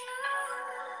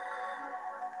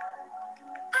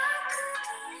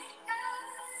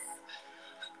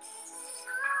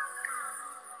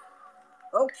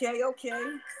Okay, okay.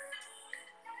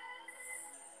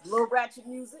 Little ratchet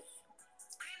music.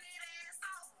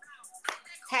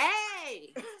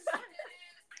 Hey,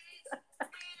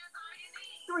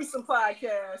 Threesome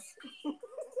podcast.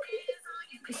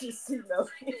 You see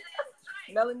Melanie.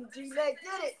 Melanie G. Neck,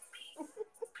 get it.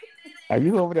 Are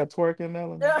you over there twerking,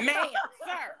 Melanie? ma'am,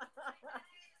 sir.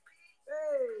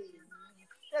 Hey,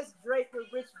 that's Drake with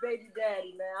Rich Baby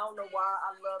Daddy, man. I don't know why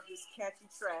I love this catchy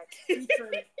track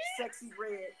featuring Sexy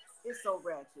Red. It's so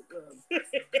ratchet.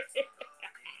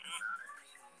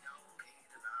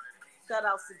 Shout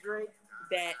outs to Drake.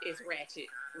 That is ratchet.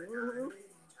 Mm-hmm.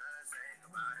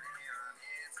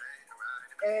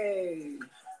 Hey,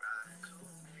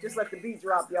 just let the beat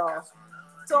drop, y'all.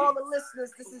 To all the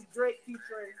listeners, this is Drake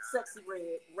featuring Sexy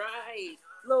Red. Right.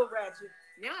 Little ratchet.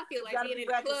 Now I feel like Gotta being be in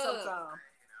the ratchet club. sometime.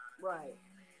 Right.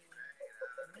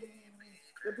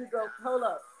 Let me go. Hold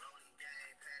up.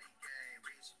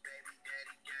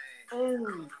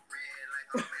 Mm.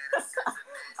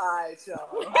 All right,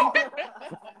 y'all.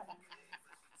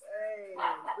 Hey,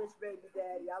 Rich Baby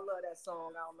Daddy. I love that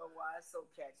song. I don't know why. It's so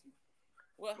catchy.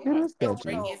 Well, It hey, is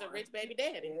Drake catchy. is a rich baby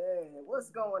daddy. Yeah, what's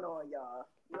going on, y'all?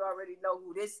 You already know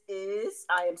who this is.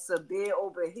 I am Sabir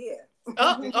over here.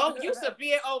 Oh, you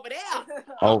severe over there.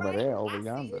 All Over right, there, over I see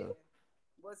yonder. it.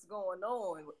 What's going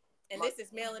on? And this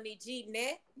is Melanie G.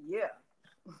 Net, Yeah.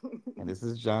 And this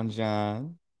is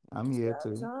John. I'm here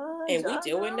John, too. John, and John,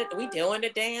 we John. doing the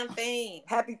damn thing.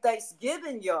 Happy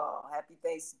Thanksgiving, y'all. Happy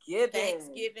Thanksgiving.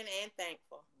 Thanksgiving and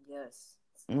thankful. Yes.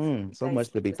 So much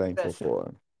to be Thanksgiving thankful special.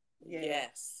 for. Yeah.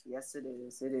 Yes. Yes, it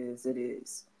is. It is. It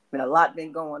is. Been a lot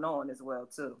been going on as well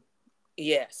too.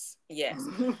 Yes. Yes.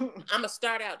 I'm gonna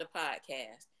start out the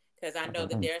podcast because I know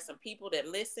that there are some people that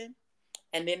listen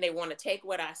and then they want to take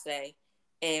what I say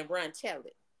and run tell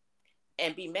it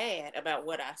and be mad about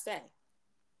what I say.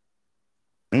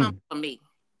 Come Mm. for me.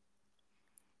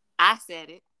 I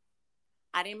said it.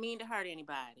 I didn't mean to hurt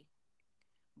anybody.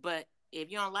 But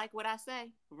if you don't like what I say,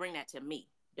 bring that to me.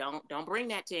 Don't bring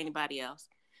that to anybody else.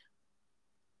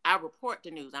 I report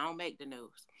the news. I don't make the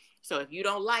news. So if you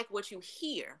don't like what you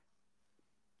hear,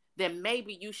 then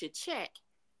maybe you should check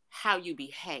how you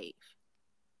behave.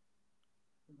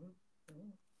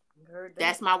 Heard that.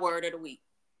 That's my word of the week.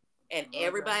 And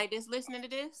everybody that's listening to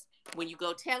this, when you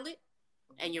go tell it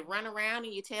and you run around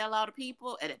and you tell all the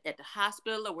people at the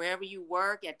hospital or wherever you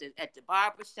work, at the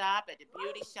barber shop, at the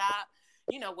beauty shop,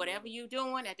 you know, whatever you're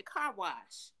doing at the car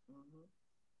wash. Mm-hmm.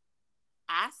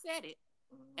 I said it.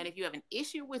 Mm-hmm. And if you have an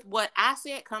issue with what I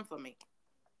said, come for me.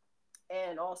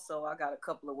 And also, I got a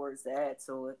couple of words to add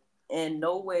to it. In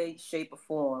no way, shape, or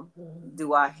form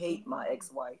do I hate my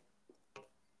ex-wife.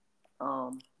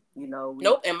 You know.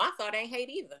 Nope, and my thought ain't hate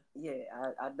either. Yeah,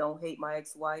 I don't hate my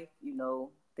ex-wife. You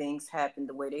know, things happen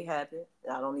the way they happen.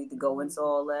 I don't need to go into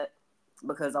all that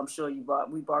because I'm sure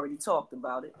we've already talked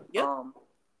about it. Yep.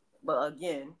 But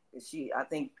again,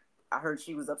 I heard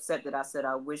she was upset that I said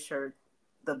I wish her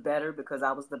the better because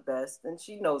I was the best, and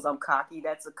she knows I'm cocky.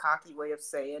 That's a cocky way of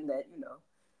saying that, you know.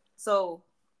 So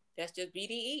that's just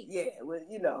BDE. Yeah, well,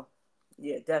 you know,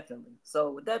 yeah, definitely.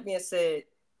 So with that being said,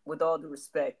 with all due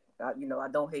respect, I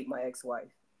don't hate my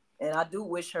ex-wife, and I do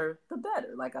wish her the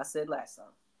better, like I said last time.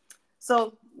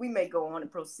 So we may go on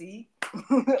and proceed.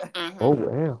 Mm-hmm. Oh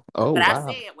well. Oh but wow.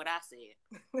 I said what I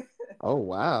said. Oh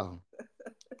wow.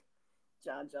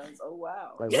 John's. Oh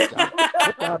wow. Like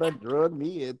what y'all done drug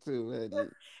me into? You ain't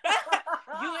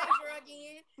drug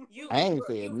in. I ain't You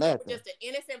said were nothing. just an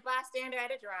innocent bystander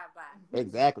at a drive-by.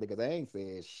 Exactly, because I ain't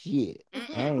said shit.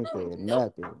 I ain't said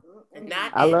Nope. nothing.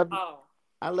 Not I at love all.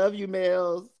 I love you,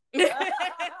 Mills. I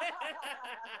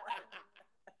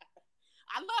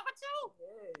love her too.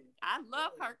 Yeah. I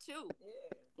love her too.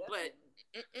 Yeah,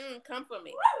 but come for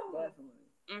me. Definitely.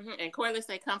 Mm-hmm. And Corley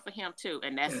say come for him too,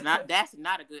 and that's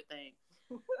not a good thing.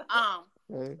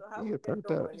 Hey, So how you we get been turned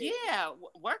doing up. here? Yeah,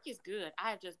 work is good. I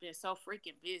have just been so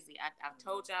freaking busy. I've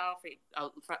told y'all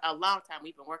for a long time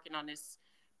we've been working on this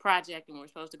project, and we're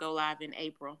supposed to go live in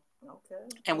April. Okay.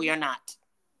 And we are not.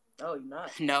 Oh, you're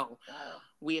not? No. Wow.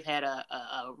 We've had a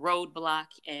roadblock,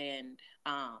 and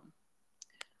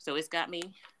so it's got me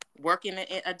working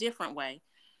a different way.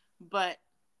 But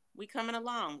we coming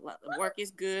along. Work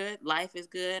is good. Life is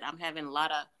good. I'm having a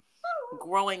lot of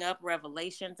growing up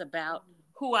revelations about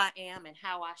who I am and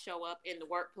how I show up in the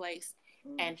workplace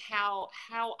and how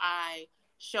I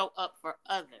show up for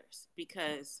others,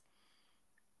 because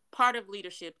part of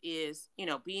leadership is,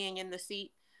 being in the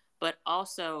seat, but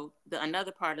also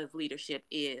another part of leadership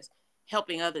is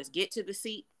helping others get to the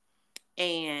seat.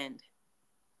 And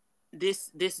this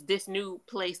new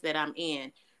place that I'm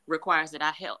in requires that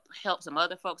I help some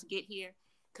other folks get here,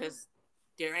 because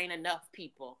there ain't enough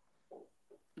people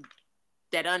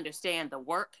that understand the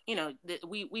work. You know,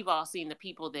 we've all seen the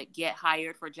people that get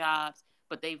hired for jobs,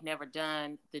 but they've never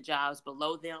done the jobs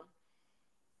below them.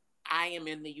 I am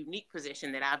in the unique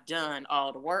position that I've done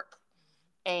all the work,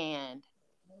 and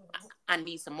I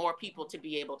need some more people to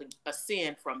be able to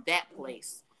ascend from that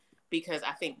place, because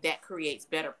I think that creates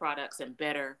better products and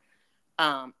better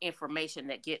information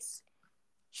that gets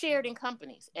shared in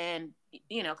companies. And,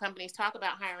 you know, companies talk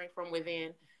about hiring from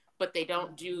within, but they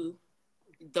don't do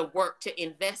the work to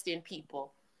invest in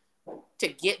people to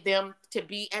get them to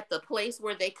be at the place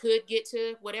where they could get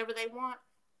to whatever they want.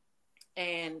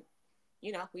 And,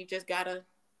 you know, we just got to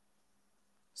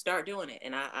start doing it.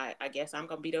 And I guess I'm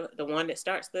going to be the one that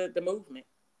starts the movement.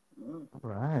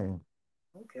 Right.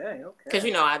 Okay. Because,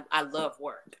 you know, I love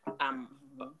work. I'm,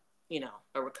 you know,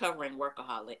 a recovering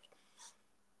workaholic.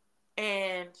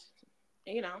 And,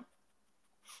 you know,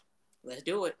 let's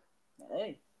do it.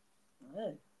 Hey.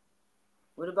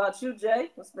 What about you, Jay?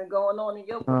 What's been going on in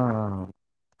your world?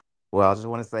 Well, I just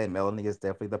want to say Melanie is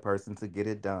definitely the person to get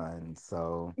it done.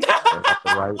 So they got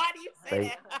the right. Why do you say They,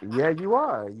 that? yeah, you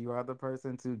are. You are the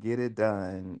person to get it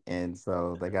done, and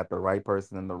so they got the right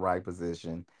person in the right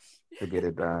position to get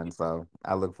it done. So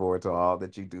I look forward to all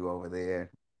that you do over there.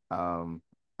 Um,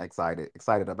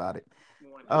 excited about it.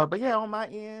 But yeah, on my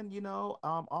end,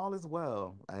 all is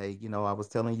well. I was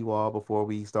telling you all before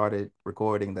we started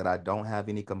recording that I don't have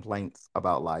any complaints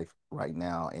about life right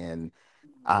now, and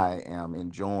I am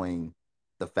enjoying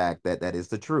the fact that that is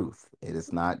the truth. It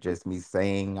is not just me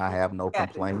saying I have no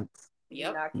Capping. complaints. You're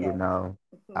Yep. not You capping. know,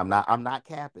 I'm not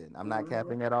capping. I'm not Mhm.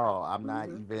 capping at all. I'm not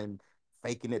Mhm. even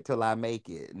faking it till I make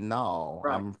it. No,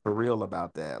 Right. I'm for real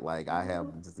about that. Like I have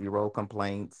Mhm. zero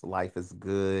complaints. Life is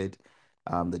good.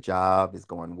 The job is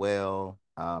going well.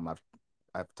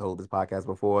 I've told this podcast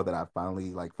before that I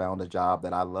finally like found a job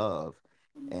that I love,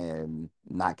 Mhm. and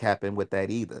not capping with that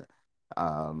either.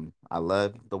 I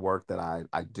love the work that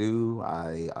I do.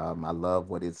 I love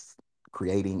what it's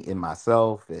creating in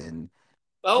myself, and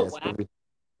Oh, just wow. really,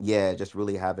 yeah, just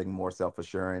really having more self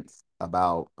assurance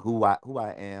about who I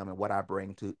am and what I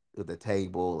bring to the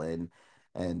table, and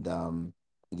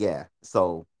yeah,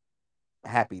 so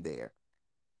happy there.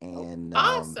 Okay. And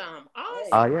Awesome. Hey.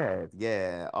 oh Awesome. yeah,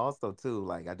 yeah. Also too,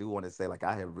 like I do want to say, like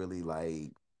I have really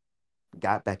like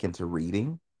got back into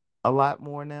reading a lot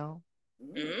more now.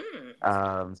 Mm.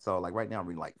 Mm. So like right now I'm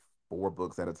reading like 4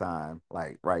 books at a time.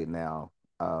 Like right now,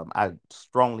 I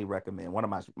strongly recommend one of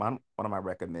my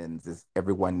recommends is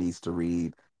everyone needs to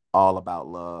read All About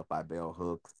Love by Bell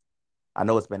Hooks. I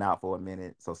know it's been out for a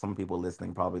minute, so some people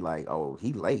listening probably like, oh,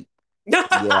 he late.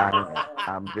 Yeah, I am.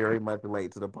 I'm very much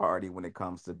late to the party when it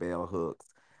comes to Bell Hooks.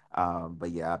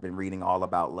 But yeah, I've been reading All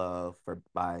About Love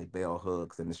by Bell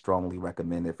Hooks, and it's strongly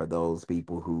recommended for those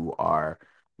people who are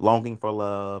longing for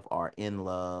love, are in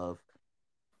love.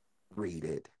 Read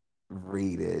it.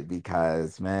 Read it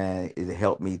because man, it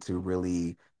helped me to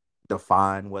really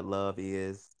define what love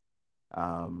is.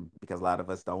 Because a lot of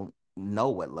us don't know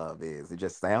what love is. It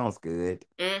just sounds good,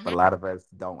 but Mm-hmm. a lot of us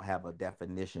don't have a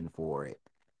definition for it.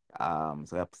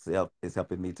 So it's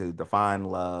helping me to define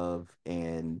love,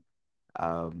 and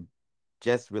um,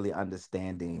 just really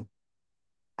understanding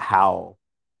how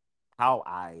how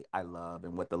I love,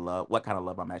 and what kind of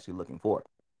love I'm actually looking for.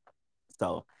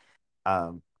 So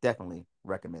definitely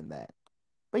recommend that.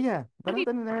 But yeah, I but need.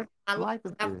 other than that, I love. life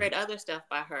is I've good. read other stuff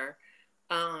by her,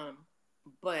 um,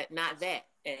 but not that.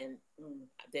 And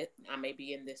that I may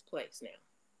be in this place now.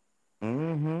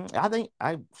 I think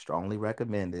I strongly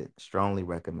recommend it. Strongly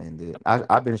recommend it.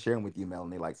 I've been sharing with you,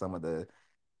 Melanie, like some of the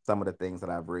things that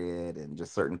I've read, and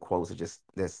just certain quotes that just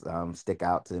stick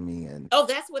out to me. And Oh,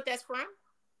 that's what that's from.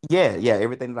 yeah, yeah,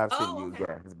 everything that I've sent Oh, you, okay.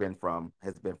 yeah, has been from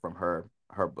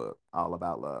her book, All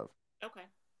About Love. Okay.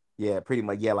 Yeah, pretty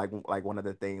much. Yeah, like one of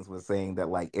the things was saying that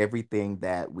like everything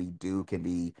that we do can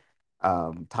be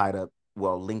tied up,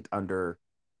 well, linked under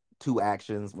two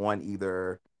actions. One,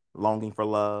 either longing for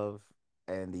love,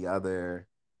 and the other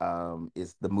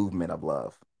is the movement of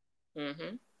love. Mm-hmm.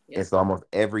 Yep. It's almost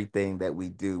everything that we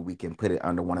do, we can put it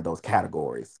under one of those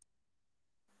categories.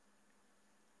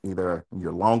 Either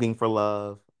you're longing for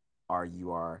love, or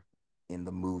you are in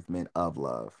the movement of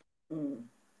love. Mm.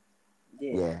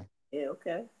 Yeah. Yeah, Yeah.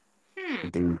 Okay. Hmm.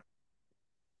 indeed.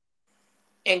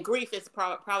 And grief is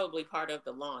probably part of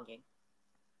the longing.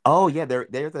 Oh yeah,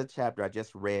 there's a chapter I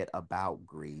just read about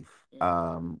grief.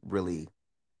 Mm-hmm. Really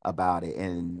about it,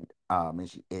 and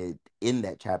in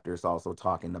that chapter it's also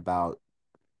talking about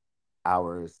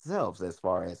ourselves as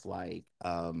far as like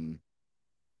on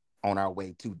our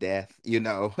way to death,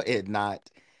 and not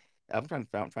I'm trying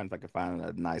to find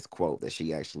a nice quote that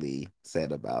she actually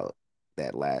said about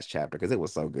that last chapter because it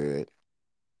was so good.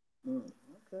 Mm,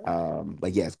 okay.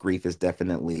 But yes, grief is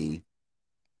definitely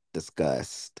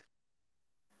discussed.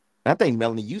 I think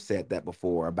Melanie, you said that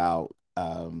before about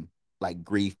like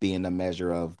grief being a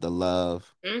measure of the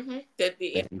love that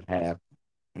you have.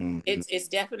 Mhm. It's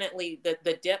definitely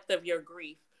the depth of your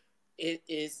grief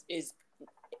is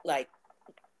like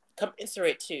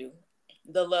commensurate to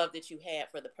the love that you had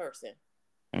for the person.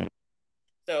 Mm.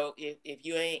 So if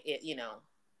you ain't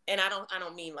and I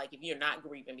don't mean like if you're not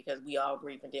grieving, because we all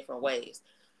grieve in different ways,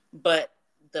 but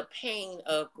the pain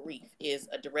of grief is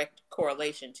a direct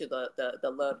correlation to the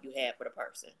love you had for the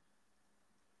person.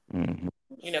 Mhm.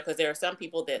 Because there are some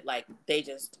people that like they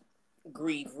just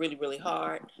grieve really really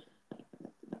hard.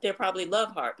 They're probably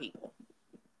love hard people.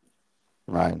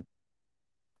 Right,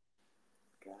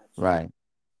 Gotcha. right,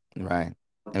 right.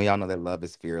 And we all know that love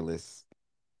is fearless,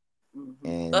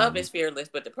 Mm-hmm. Love and is fearless,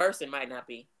 but the person might not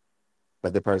be.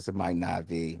 but the person might not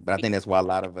be. But I think that's why a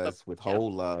lot of us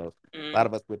withhold love. A lot Mm-hmm.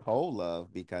 of us withhold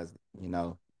love because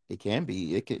it can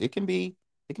be it can be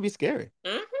scary.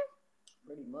 Mm-hmm.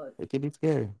 Pretty much. It can be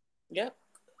scary. Yep.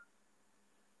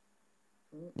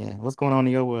 Yeah. What's going on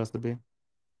in your world, Sabir?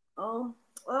 Um,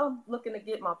 well, looking to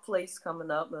get my place coming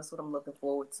up. That's what I'm looking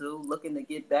forward to. Looking to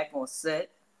get back on set.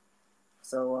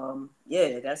 So,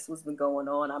 yeah, that's what's been going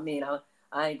on. I mean,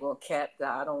 I ain't gonna cap that.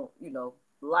 I don't,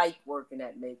 like working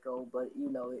at Mako, but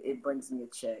it brings me a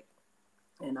check,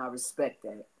 and I respect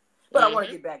that. But I want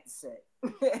to Mm-hmm. get back to set,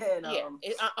 and Yeah.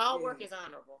 All yeah, work is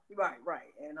honorable.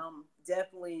 right, and I'm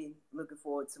definitely looking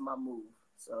forward to my move.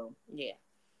 So, Yeah.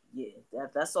 yeah,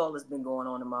 that's all that's been going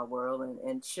on in my world,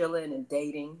 and chilling and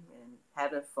dating and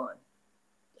having fun.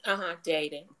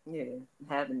 Dating. Yeah,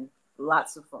 having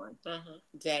lots of fun.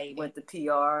 Dating. Went to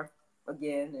PR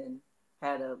again and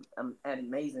had an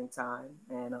amazing time.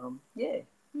 And yeah,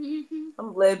 Mm-hmm.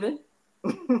 I'm living.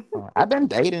 I've been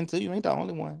dating too. You ain't the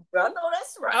only one. I know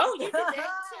that's right. Oh, you've been dating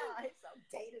too. I'm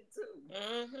dating too.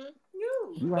 Mm-hmm.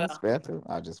 You. You ain't Well, special.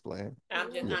 I just playing. Yeah.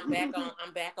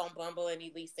 I'm back on Bumble and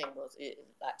Elite Singles.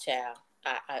 Child.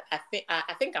 I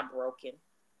think I'm broken.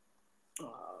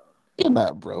 You're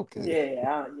not broken.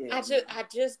 Yeah, yeah. I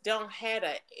just don't have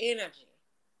the energy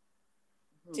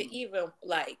to even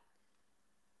like,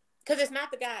 because it's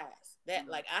not the guys that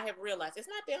like I have realized it's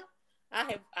not them. I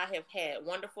have had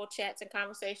wonderful chats and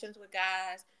conversations with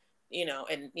guys,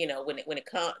 and when it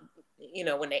comes,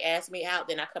 when they ask me out,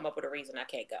 then I come up with a reason I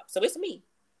can't go. So it's me.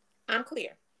 I'm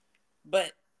clear.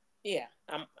 But yeah,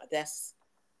 that's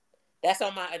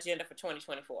on my agenda for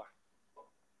 2024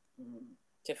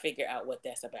 to figure out what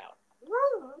that's about.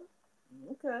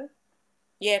 Okay.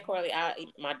 Yeah, Corley,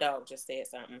 my dog just said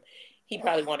something. He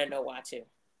probably want to know why too.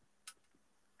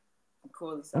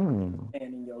 Corley's a man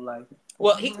in your life.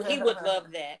 Well, he would love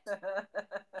that.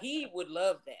 He would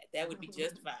love that. That would be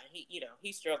just fine.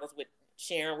 He struggles with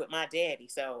sharing with my daddy.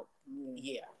 So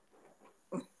yeah.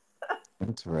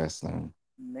 Interesting.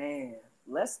 Man,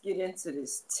 let's get into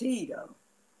this tea though.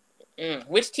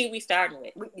 Which tea we starting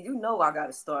with? I got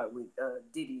to start with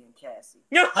Diddy and Cassie.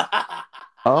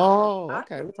 Oh,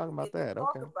 okay. We're talking about that. Talk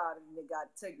Okay. about it, and it got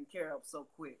taken care of so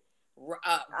quick.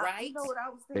 Right? You know what I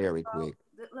was thinking Very about? quick.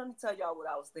 Let me tell y'all what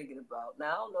I was thinking about. Now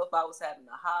I don't know if I was having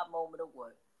a high moment or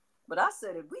what, but I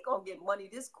said if we gonna get money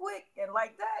this quick and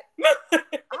like that,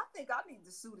 I think I need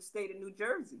to sue the state of New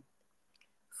Jersey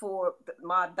for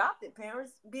my adopted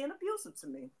parents being abusive to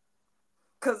me.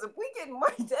 Because if we get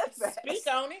money that fast, speak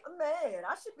on it, man.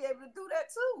 I should be able to do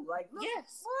that too. Like, look,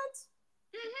 yes, what?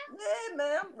 Mm-hmm. Yeah,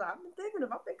 man. I've been thinking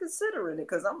I've been considering it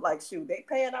because I'm like, shoot, they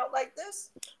paying out like this.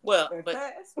 Well,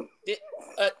 but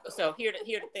so here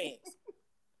the things.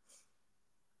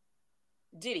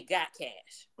 Diddy got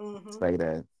cash. Mm-hmm. Say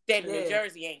that. State of New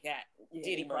Jersey ain't got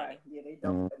Diddy money. Right. Yeah, they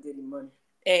don't got Diddy money.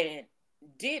 And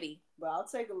Diddy, but I'll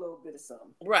take a little bit of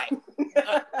something. Right.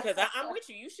 Because I'm with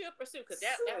you. You should pursue, because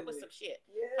that was some shit.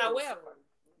 Yeah, however,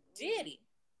 Diddy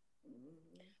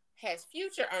has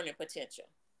future earning potential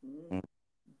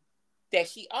that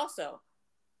she also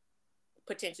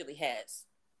potentially has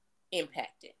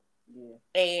impacted. Yeah.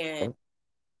 And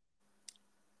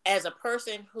as a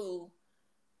person who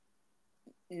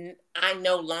I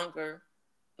no longer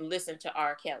listen to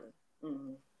R. Kelly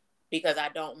because I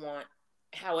don't want,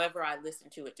 however I listen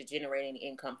to it, to generate any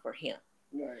income for him.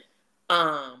 Right.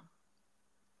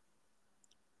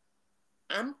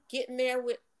 I'm getting there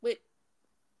with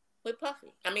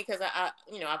Puffy. I mean, because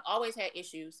I've always had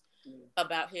issues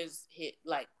about his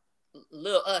like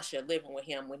Lil Usher living with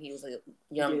him when he was a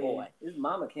young boy. His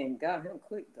mama got him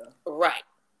quick though. Right.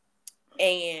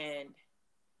 And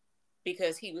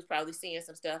because he was probably seeing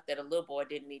some stuff that a little boy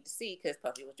didn't need to see because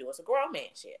Puffy was doing some grown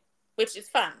man shit, which is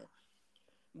fine.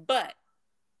 But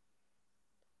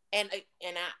and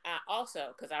I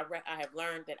also, because I have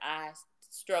learned that I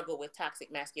struggle with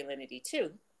toxic masculinity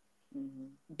too,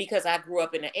 because I grew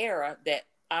up in an era that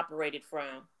operated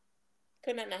from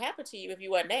could nothing happen to you if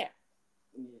you wasn't there.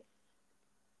 Yeah.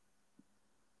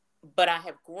 But I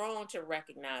have grown to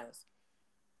recognize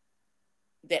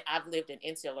that I've lived an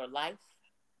insular life,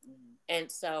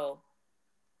 and so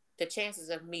the chances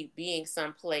of me being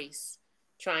someplace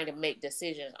trying to make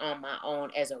decisions on my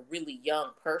own as a really young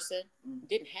person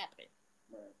didn't happen.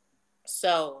 Right.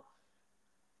 So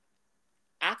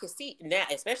I can see now,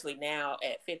 especially now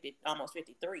at 50, almost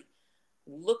 53,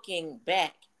 looking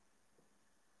back,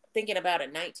 thinking about a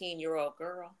 19-year-old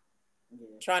girl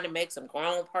trying to make some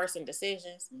grown person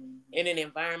decisions in an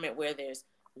environment where there's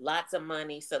lots of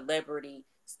money, celebrity,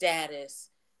 status,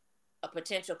 a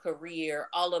potential career,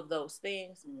 all of those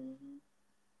things.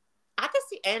 I could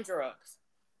see, and drugs.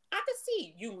 I could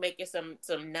see you making some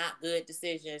not good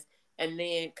decisions and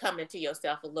then coming to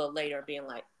yourself a little later and being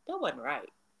like, that wasn't right.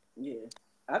 Yeah.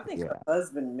 I think her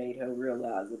husband made her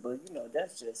realize it, but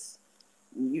that's just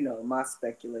my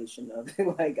speculation of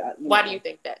it. Like, why do you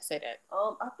think that? Say that.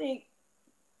 I think,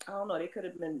 I don't know. They could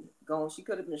have been going. She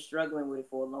could have been struggling with it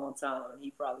for a long time, and he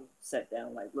probably sat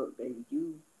down like, "Look, baby,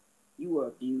 you were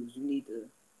abused. You need to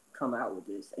come out with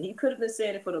this." And he could have been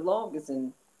saying it for the longest,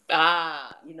 and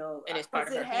and it's part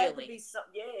of her healing.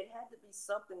 It had to be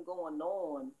something going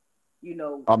on,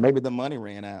 Or maybe the money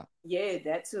ran out. Yeah,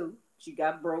 that too. She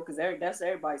got broke because that's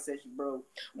everybody said she broke.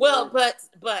 Well, but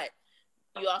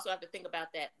you also have to think about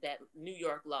that New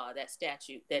York law, that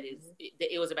statute that is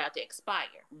it was about to expire,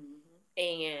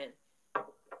 and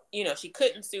she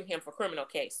couldn't sue him for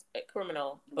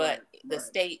criminal, but the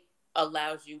state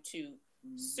allows you to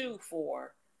sue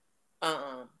for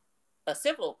a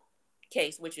civil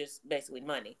case, which is basically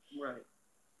money. Right.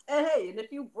 And hey, and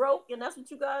if you broke and that's what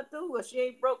you gotta do, well, she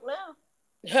ain't broke now.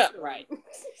 Right.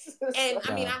 And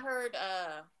I mean, I heard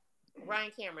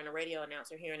Ryan Cameron, a radio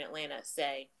announcer here in Atlanta,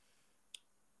 say,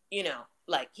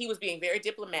 like he was being very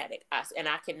diplomatic, and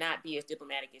I cannot be as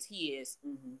diplomatic as he is.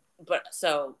 But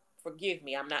so forgive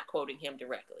me, I'm not quoting him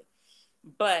directly.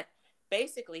 But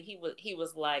basically, he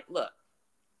was like, look,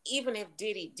 even if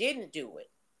Diddy didn't do it,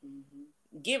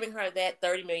 giving her that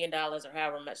 $30 million or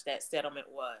however much that settlement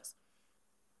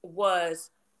was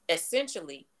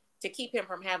essentially to keep him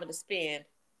from having to spend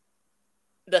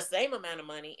the same amount of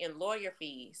money in lawyer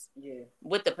fees,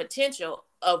 with the potential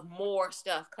of more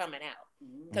stuff coming out.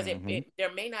 Because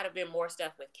there may not have been more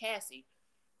stuff with Cassie,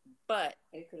 but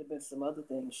it could have been some other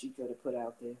things she could have put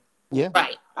out there. Yeah.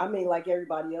 Right. I mean, like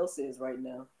everybody else is right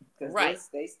now. Because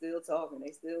they still talking.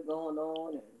 They still going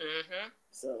on. And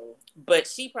so. But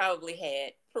she probably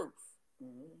had proof.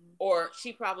 Or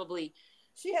she probably.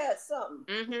 She had something.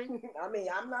 I mean,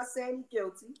 I'm not saying he's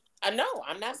guilty. I know.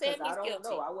 I'm not saying he's guilty. I don't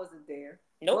know. I wasn't there.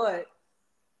 Nope.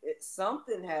 But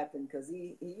something happened because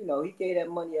he gave that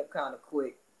money up kind of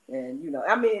quick. And,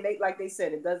 I mean, like they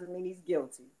said, it doesn't mean he's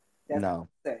guilty. That's what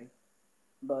they say.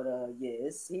 But,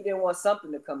 he didn't want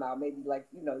something to come out. Maybe, like,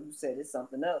 you said, it's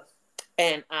something else.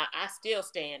 And I still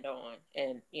stand on,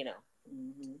 and,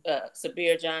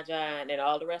 Sabir, John, and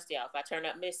all the rest of y'all, if I turn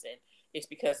up missing, it's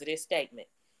because of this statement.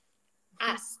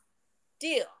 I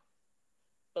still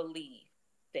believe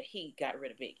that he got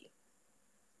rid of Biggie.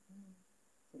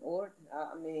 Or,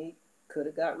 I mean, he could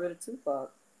have got rid of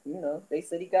Tupac. They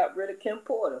said he got rid of Kim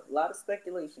Porter. A lot of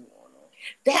speculation going on.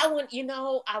 That one,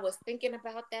 I was thinking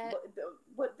about that.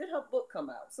 But did her book come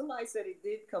out? Somebody said it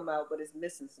did come out, but it's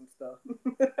missing some stuff.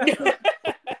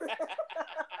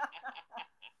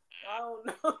 I don't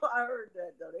know. I heard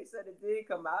that, though. They said it did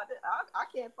come out. I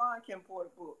can't find Kim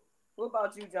Porter's book. What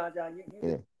about you, John?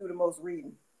 You do the most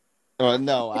reading.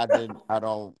 No, I didn't. I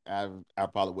don't. I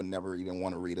probably would never even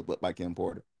want to read a book by Kim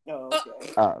Porter. Oh,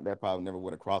 okay. That probably never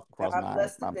would have crossed my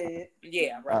mind.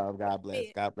 Yeah, right.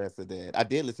 God bless the dead. I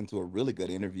did listen to a really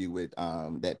good interview with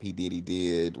that P. Diddy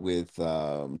did with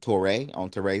Touré on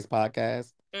Touré's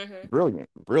podcast.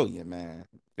 Brilliant, man.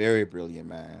 Very brilliant,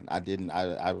 man. I've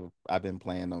been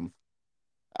playing them.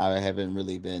 I haven't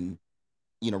really been,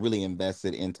 really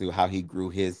invested into how he grew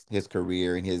his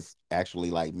career and his actually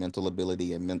like mental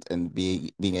ability and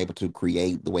being able to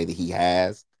create the way that he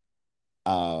has.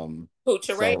 Who,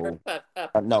 Touré or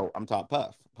Puff? No, I'm talking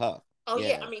Puff. Oh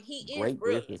yeah, I mean he is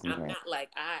brilliant. I'm not like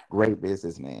great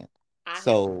businessman. I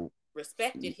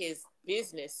respected his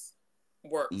business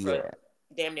work for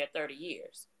damn near 30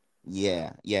 years.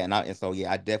 Yeah, and so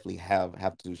I definitely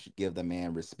have to give the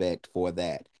man respect for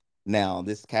that. Now,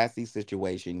 this Cassie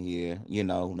situation here,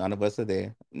 none of us are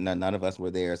there. None of us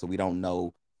were there, so we don't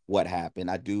know what happened.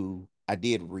 I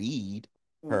did read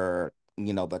Mm. her,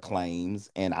 the claims,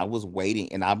 and I was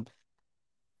waiting, and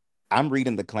I'm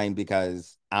reading the claim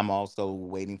because I'm also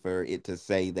waiting for it to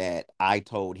say that I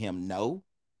told him no,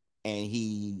 and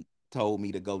he told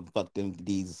me to go fuck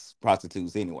these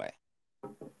prostitutes anyway.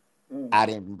 Mm. I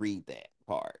didn't read that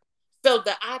part. So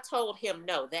the I told him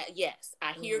no. That yes,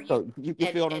 I hear Mm. you, So you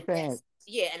feel what I'm and saying? that's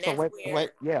yeah, and So that's wait,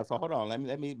 where. yeah. So hold on,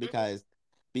 let me Mhm. because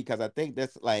I think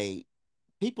that's like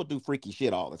people do freaky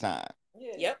shit all the time.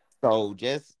 Yeah. Yep. So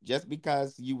just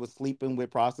because you were sleeping with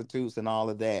prostitutes and all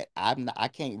of that, I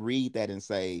can't read that and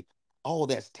say, oh,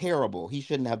 that's terrible. He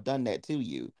shouldn't have done that to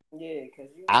you. Yeah, cause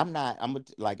you. I'm not.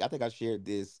 Like I think I shared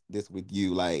this with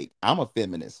you. Like I'm a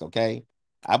feminist. Okay,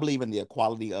 I believe in the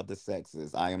equality of the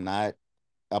sexes. I am not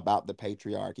about the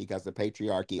patriarchy because the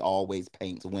patriarchy always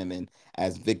paints women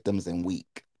as victims and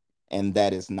weak, and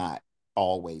that is not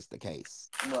always the case.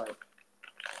 Right. Most That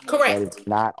is Correct. definitely.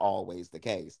 not always the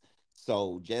case.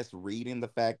 So just reading the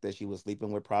fact that she was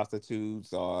sleeping with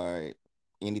prostitutes or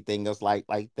anything else like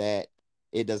that,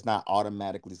 it does not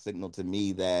automatically signal to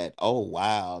me that, oh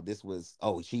wow,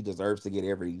 she deserves to get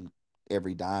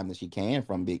every dime that she can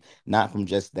from big, not from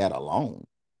just that alone.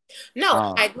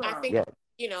 No, I No. think Yeah.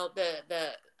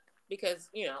 the because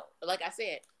like I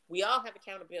said, we all have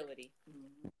accountability,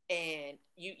 Mm. and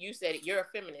you said it. You're a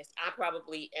feminist. I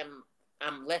probably am.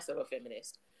 I'm less of a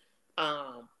feminist.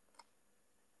 Um,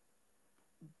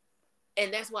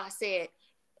 and that's why I said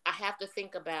I have to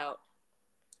think about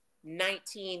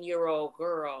 19-year-old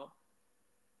girl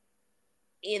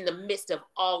in the midst of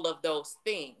all of those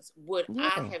things. Would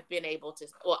I Yeah. have been able to?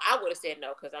 Well, I would have said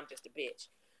no because I'm just a bitch.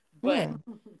 But Yeah.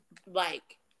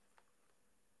 like,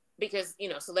 because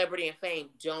celebrity and fame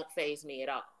don't phase me at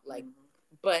all. Like, Mm.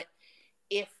 but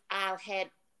if I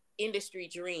had industry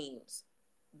dreams,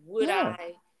 would Yeah.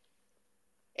 I?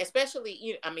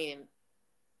 Especially, I mean,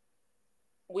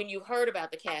 when you heard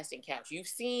about the casting couch, you've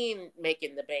seen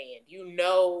Making the Band,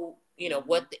 Mm.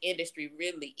 what the industry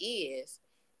really is,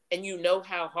 and you know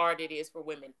how hard it is for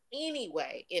women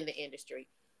anyway in the industry.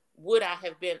 Would I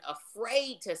have been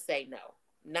afraid to say no?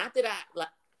 Not that I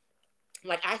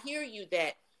like I hear you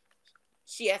that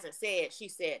she hasn't said she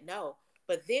said no,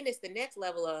 but then it's the next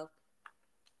level of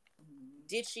Mm.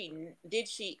 did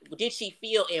she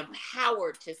feel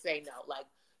empowered to say no? Like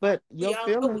But we all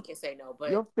know we can say no,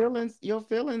 but your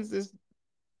feelings is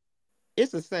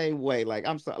it's the same way. Like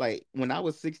I'm sorry, like when I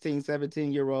was 16,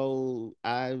 17-year old,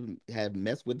 I had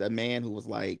messed with a man who was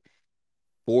like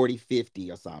 40,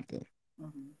 50 or something.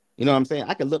 Mhm. You know what I'm saying?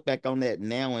 I could look back on that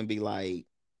now and be like,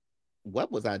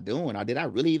 what was I doing? Or did I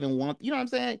really even want, you know what I'm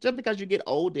saying? Just because you get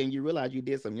older and you realize you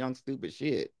did some young, stupid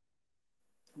shit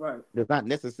Right. does not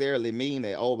necessarily mean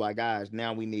that, oh my gosh,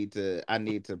 now I need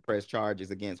to press charges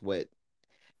against what,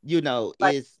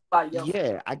 Like is, by young.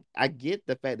 yeah, I get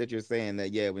the fact that you're saying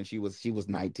that, yeah, when she was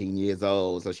 19 years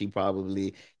old, so she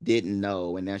probably didn't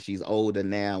know, and now she's older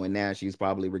now, and now she's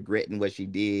probably regretting what she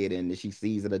did, and she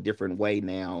sees it a different way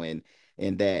now, and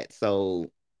that.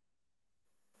 So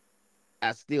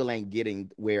I still ain't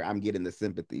getting where I'm getting the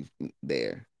sympathy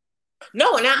there.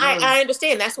 no, and No. I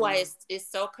understand. That's why Mm. it's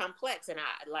so complex, and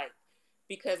I like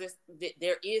because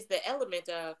there is the element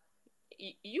of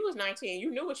you was 19,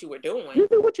 you knew what you were doing. You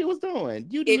knew what you was doing.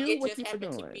 You knew It what just you were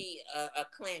happened to doing. be a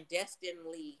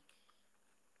clandestinely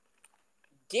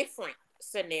different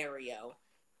scenario,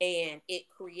 and it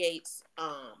creates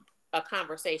a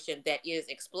conversation that is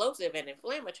explosive and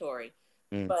inflammatory.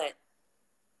 Mm, But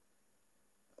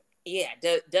yeah,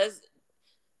 does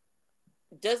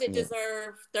it yeah,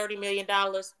 deserve $30 million?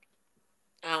 I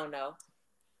don't know.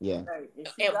 yeah, Hey,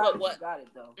 if she And got but it, she what? got it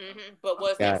though. But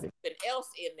was there got it. something else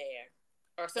in there,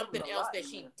 or There was something a else lot that in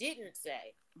she there. didn't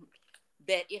say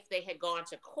that if they had gone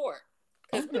to court,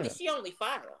 because Oh really yeah, she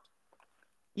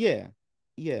yeah,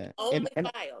 yeah, only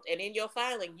and filed, and in your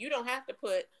filing you don't have to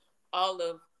put all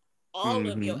of all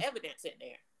of your hmm evidence in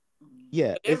there. Mhm.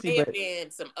 yeah. But And there see, may have but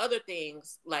been some other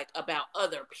things like about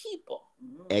other people.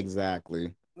 Mhm.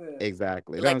 exactly, Yeah.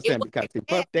 exactly. You know what Like I'm it saying? Because wasn't see,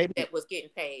 Cassie Puff Daddy, that was getting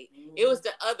paid. It Mhm. was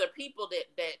the other people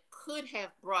that could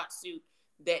have brought suit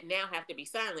that now have to be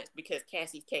silenced because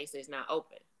Cassie's case is not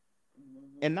open.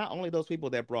 Mhm. and not only those people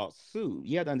that brought suit,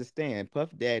 you have to understand, Puff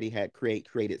Daddy had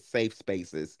created safe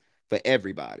spaces for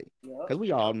everybody. Yep. Because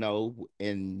we all know,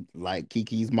 and like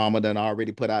Kiki's mama done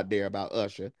already put out there about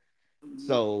Usher. Mhm.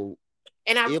 So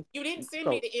And if you didn't send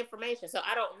me so, the information, so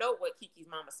I don't know what Kiki's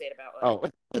mama said about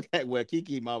Usher. oh, okay. Well,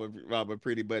 Kiki mama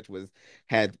pretty much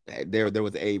there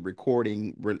was a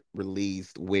recording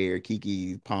released where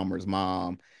Kiki Palmer's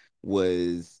mom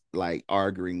was like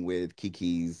arguing with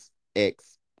Kiki's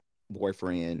ex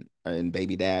boyfriend and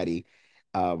baby daddy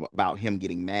about him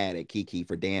getting mad at Kiki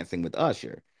for dancing with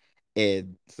Usher.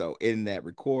 And so in that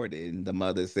recording, the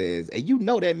mother says, "And you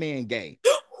know that man gay.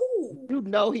 You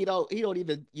know he don't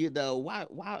even, why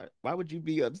would you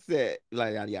be upset?"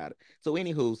 Like yada yada. So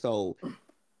anywho, so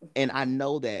and I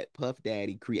know that Puff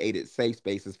Daddy created safe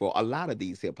spaces for a lot of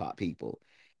these hip hop people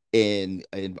and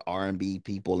R&B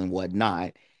people and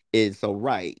whatnot. And so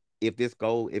right, if this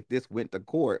went to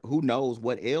court, who knows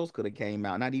what else could have came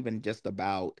out? Not even just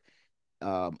about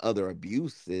other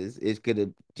abuses. It could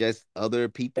have just other I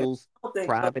people's don't think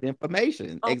private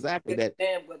information. I don't Exactly give that.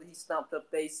 a damn whether he stomped her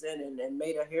face in and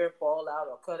made her hair fall out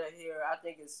or cut her hair. I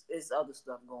think it's other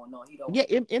stuff going on. He don't Yeah,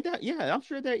 want. in that, yeah, I'm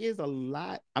sure there is a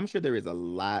lot. I'm sure there is a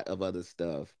lot of other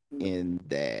stuff Mm.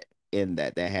 in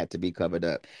that had to be covered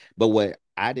up. But what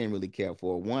I didn't really care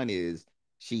for, one is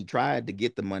she tried to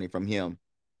get the money from him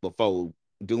before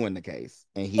doing the case,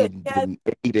 and Yeah,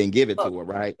 he didn't give it to her,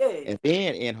 right? yeah. And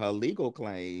then in her legal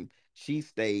claim, she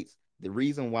states the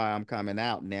reason why I'm coming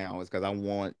out now is because I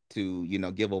want to,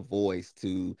 give a voice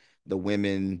to the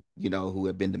women, who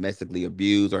have been domestically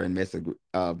abused or in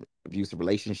abusive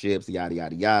relationships, yada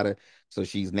yada yada. So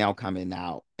she's now coming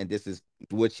out, and this is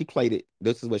what she claimed.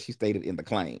 This is what she stated in the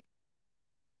claim,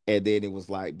 and then it was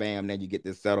like, bam! Now you get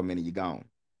this settlement, and you're gone.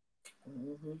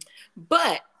 Mm-hmm.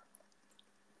 But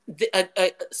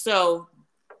so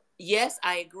yes,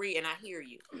 I agree, and I hear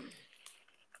you.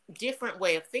 Different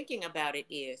way of thinking about it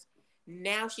is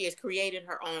now she has created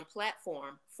her own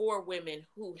platform for women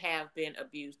who have been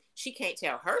abused. She can't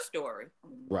tell her story,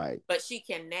 Right. but she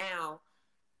can now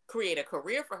create a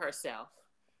career for herself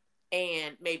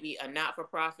and maybe a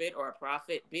not-for-profit or a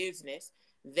profit business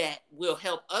that will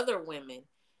help other women.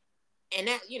 And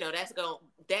that,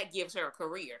 that gives her a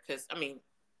career. Because I mean,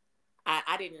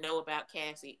 I didn't know about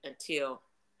Cassie until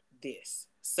this.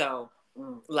 So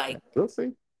like, We'll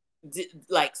see.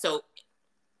 so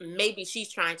maybe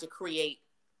she's trying to create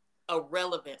a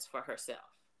relevance for herself.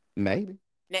 Maybe.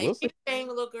 Now, is We'll she see. the same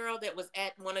little girl that was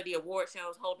at one of the award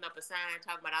shows holding up a sign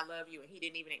talking about "I love you" and he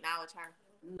didn't even acknowledge her?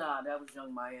 Nah, that was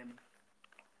Young Miami.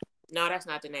 No, that's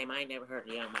not the name. I ain't never heard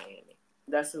of Young Miami.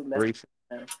 That's who messed Reach.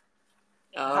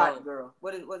 Hot Girl.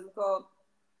 What's it called?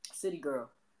 City Girl.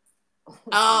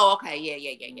 Oh, okay.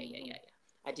 Yeah.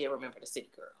 I did remember the City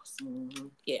Girls. Mm-hmm.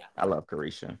 Yeah. I love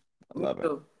Carisha. I love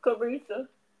her. Carisha.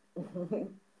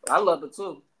 I love her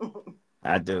too.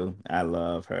 I do. I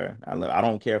love her. I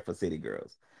don't care for City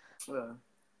Girls. Yeah,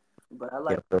 but I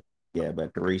Yeah, like.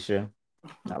 but Carisha,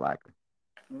 I like her.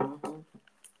 Mm-hmm.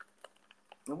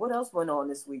 And what else went on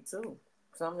this week too?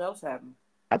 Something else happened.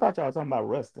 I thought y'all were talking about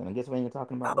Rustin. I guess we ain't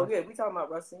talking about Oh Rustin. yeah, we talking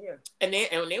about Rustin here. And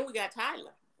then we got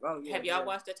Tyler. Oh yeah. Have y'all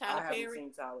watched the Tyler Perry? I haven't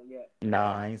seen Tyler yet. No,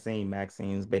 I ain't seen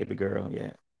Maxine's baby girl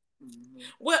yet. Mm-hmm.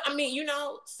 Well, I mean,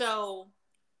 so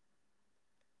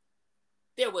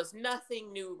there was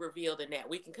nothing new revealed in that.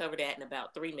 We can cover that in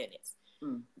about 3 minutes.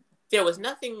 Mm. There was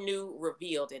nothing new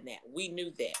revealed in that. We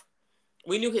knew that.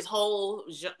 We knew his whole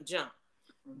jump.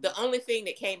 Mm-hmm. The only thing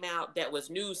that came out that was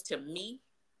news to me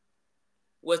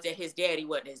was that his daddy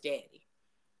wasn't his daddy.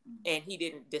 Mm-hmm. And he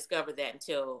didn't discover that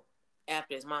until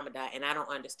after his mama died. And I don't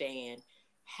understand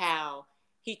how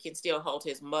he can still hold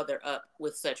his mother up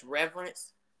with such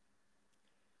reverence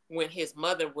when his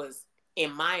mother was,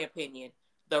 in my opinion,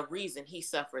 the reason he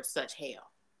suffered such hell.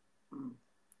 Mm.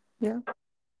 Yeah.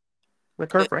 But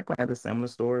Kurt Franklin had a similar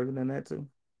story than that too.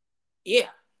 Yeah.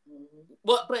 Mm-hmm.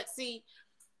 But see,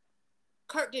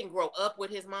 Kurt didn't grow up with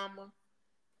his mama.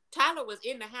 Tyler was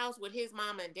in the house with his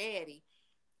mama and daddy,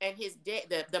 and his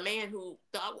dad, the man who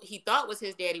he thought was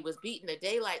his daddy, was beating the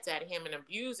daylights out of him and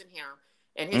abusing him,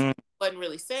 and his wasn't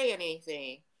really saying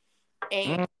anything.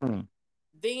 And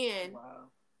then,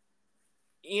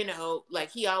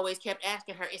 like he always kept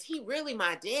asking her, "Is he really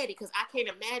my daddy? Because I can't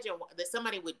imagine that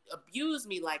somebody would abuse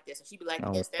me like this." And she'd be like,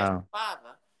 "Yes, that's your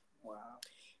father." Wow.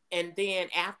 And then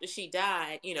after she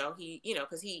died,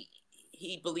 because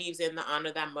he believes in the honor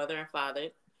of thy mother and father.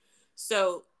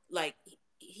 So, like,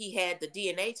 he had the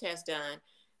DNA test done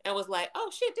and was like,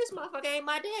 "Oh, shit, this motherfucker ain't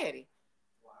my daddy."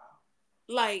 Wow.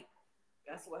 Like.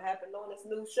 That's what happened on this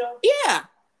new show? Yeah.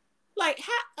 Like,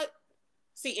 how...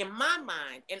 see, in my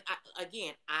mind, and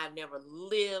I've never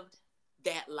lived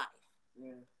that life.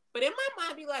 Yeah. But in my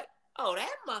mind, be like, "Oh,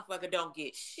 that motherfucker don't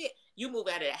get shit. You move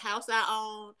out of the house I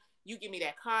own. You give me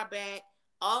that car back.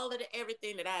 All of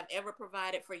everything that I've ever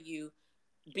provided for you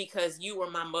because you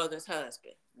were my mother's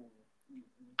husband. Mm-hmm.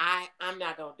 I'm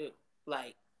not going to do.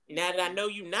 Like, now that I know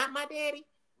you're not my daddy,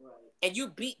 right, and you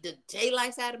beat the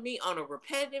daylights out of me on a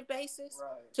repetitive basis,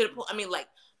 right, to the point, I mean, like,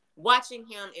 watching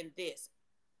him in this,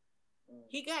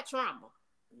 he Mm. got trauma.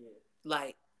 Yeah.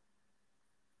 Like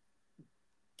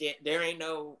there ain't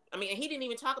no. I mean, he didn't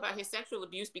even talk about his sexual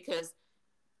abuse because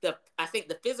I think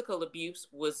the physical abuse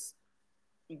was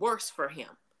worse for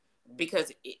him Mm.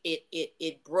 because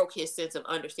it broke his sense of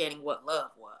understanding what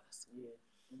love was. Yeah.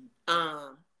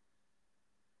 Mm.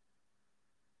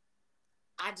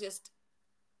 I just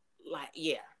like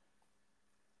it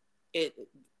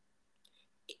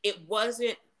it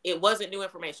wasn't new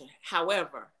information.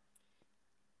 However,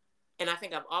 and I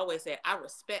think I've always said I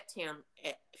respect him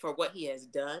for what he has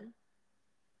done.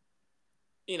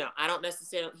 I don't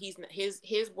necessarily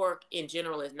his work in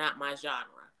general is not my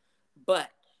genre, but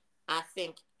I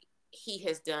think he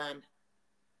has done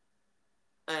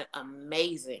an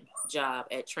amazing job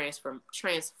at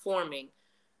transforming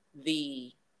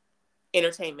the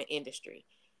entertainment industry.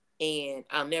 And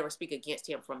I'll never speak against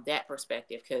him from that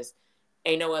perspective because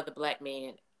ain't no other black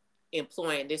man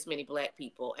employing this many black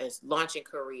people as launching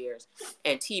careers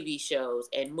and TV shows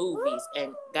and movies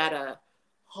and got a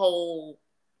whole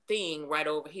thing right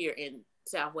over here in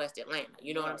Southwest Atlanta.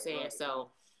 You know what I'm saying? Right.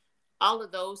 So all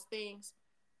of those things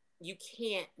you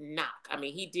can't knock. I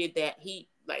mean, he did that. He,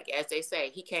 like as they say,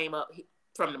 he came up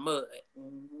from the mud.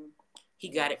 Mm-hmm. He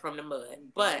got it from the mud,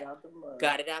 Got but it out the mud.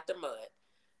 got it out the mud.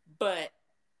 But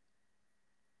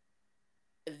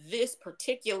this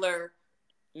particular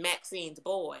Maxine's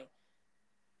boy,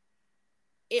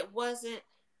 it wasn't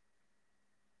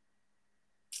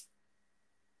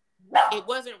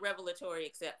revelatory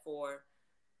except for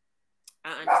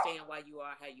I understand why you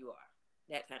are how you are,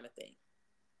 that kind of thing.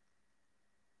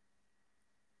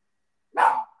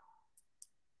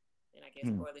 And I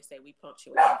guess Corley say we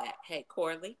punctuate that. Hey,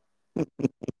 Corley.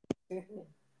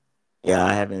 Yeah,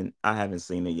 I haven't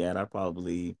seen it yet. I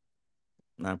probably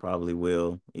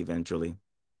will eventually.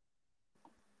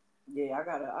 Yeah, I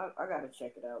gotta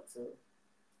check it out too.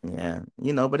 Yeah,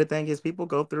 but the thing is, people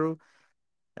go through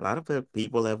a lot of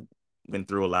people have been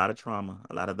through a lot of trauma.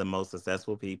 A lot of the most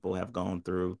successful people have gone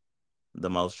through the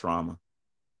most trauma.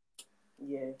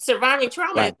 Yeah. Surviving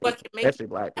trauma is Black what people, can make especially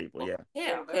black people. you Yeah. yeah,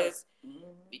 Yeah. because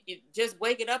you just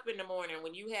waking up in the morning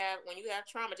when you have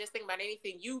trauma, just think about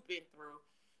anything you've been through.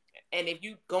 And if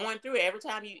you going through it every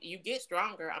time you get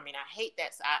stronger. I mean, I hate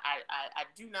that. I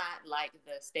do not like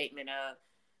the statement of,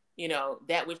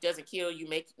 that which doesn't kill you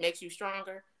makes you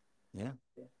stronger. Yeah.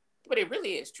 But it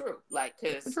really is true. Like,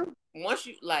 It's cause true. once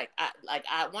you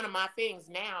I one of my things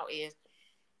now is,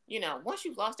 once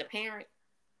you've lost a parent,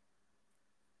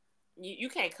 you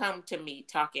can't come to me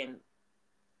talking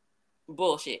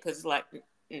bullshit because it's like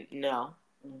no.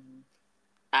 Mm-hmm.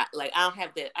 I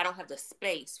don't have the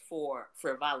space for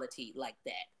frivolity like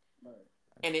that. Right.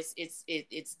 And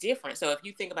it's different. So if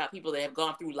you think about people that have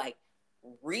gone through like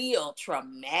real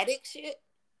traumatic shit,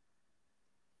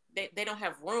 they don't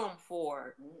have room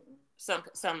for some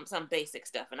basic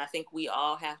stuff. And I think we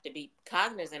all have to be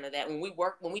cognizant of that when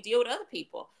we deal with other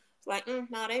people. It's like, no,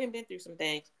 they done been through some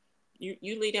things.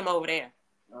 You lead them over there.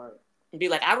 All right. And be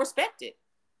like, I respect it,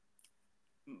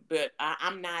 but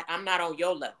I'm not on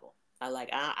your level.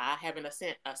 I haven't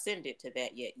ascended to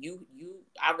that yet.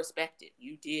 I respect it.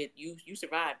 You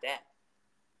survived that.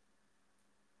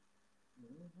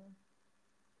 Mm-hmm.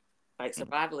 Like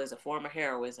survival is a form of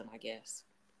heroism, I guess.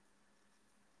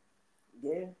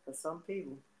 Yeah, for some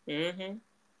people. Mm-hmm.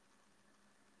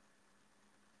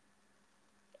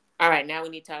 All right, now we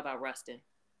need to talk about Rustin.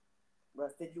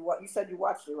 Russ, did you watch? You said you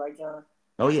watched it, right, John?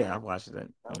 Oh yeah, I watched it.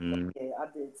 Okay. Yeah, I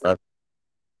did too. Rough.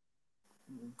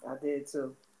 I did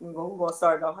too. Who gonna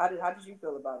start off? How did you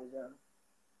feel about it,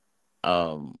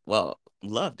 John? Well,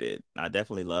 loved it. I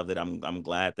definitely loved it. I'm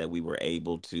glad that we were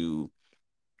able to.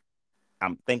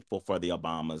 I'm thankful for the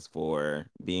Obamas for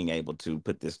being able to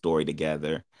put this story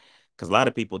together, because a lot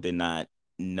of people did not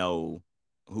know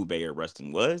who Bayard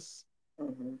Rustin was.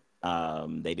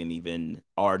 Mm-hmm. They didn't even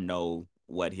or know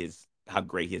how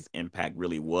great his impact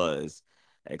really was,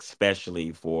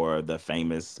 especially for the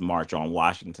famous March on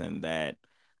Washington that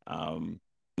um,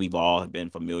 we've all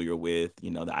been familiar with.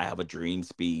 The "I Have a Dream"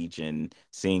 speech and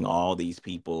seeing all these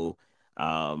people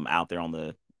out there on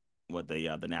the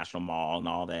National Mall and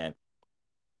all that,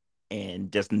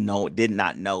 and just did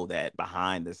not know that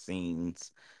behind the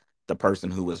scenes, the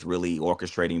person who was really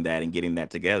orchestrating that and getting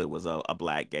that together was a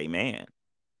black gay man,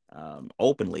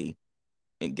 openly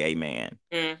a gay man,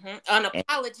 Mm-hmm. and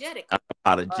Unapologetically. Right,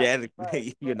 right,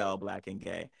 unapologetically, right. black and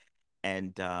gay.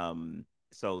 And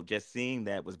so just seeing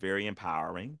that was very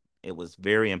empowering. It was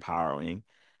very empowering,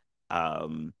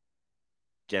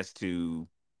 just to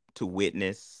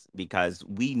witness, because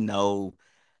we know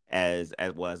as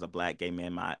was a black gay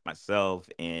man myself,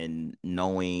 and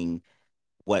knowing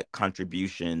what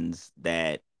contributions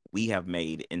that we have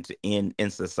made into in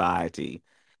society.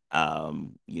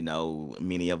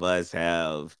 Many of us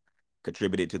have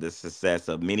contributed to the success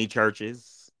of many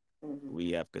churches. Mm-hmm.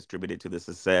 We have contributed to the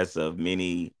success of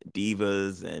many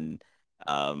divas and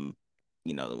um,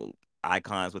 you know,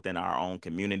 icons within our own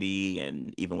community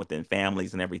and even within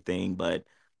families and everything, but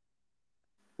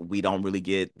we don't really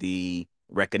get the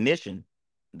recognition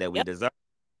that we Yep. deserve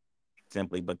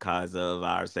simply because of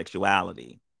our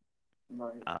sexuality.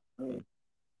 Right. Yeah. Um,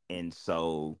 and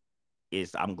so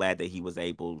I'm glad that he was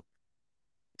able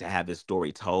to have his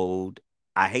story told.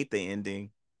 I hate the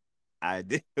ending. I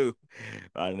do.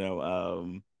 I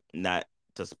know, not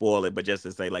to spoil it, but just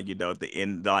to say, like, the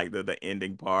end, like the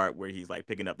ending part where he's like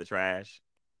picking up the trash.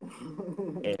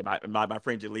 And my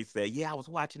friend Jaleese said, "Yeah, I was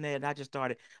watching that, and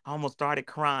I almost started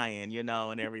crying,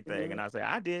 and everything." And I said,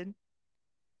 "I didn't.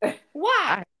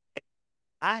 Why? I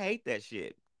I hate that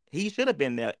shit. He should have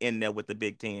been there in there with the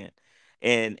Big Ten,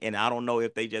 and I don't know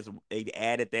if they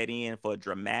added that in for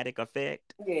dramatic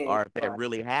effect Yeah. or if that Right.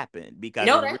 really happened because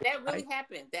No, in that real that really life.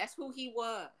 happened. That's who he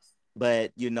was.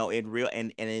 But in real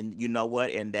and you know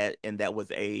what,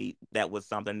 that was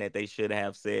something that they should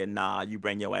have said. Nah, you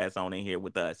bring your ass on in here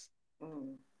with us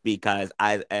Mm. because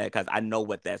I know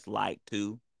what that's like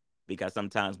too. Because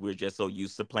sometimes we're just so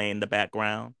used to playing the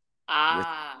background. We're,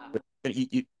 Ah,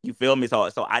 you feel me? So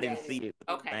I Yeah. didn't see it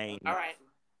the okay. All same,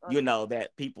 right.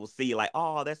 that people see like,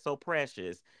 oh, that's so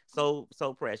precious, so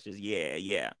precious. Yeah,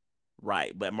 yeah,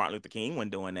 right. But Martin Luther King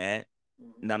wasn't doing that.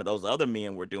 Mm-hmm. None of those other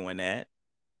men were doing that.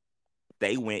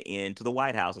 They went into the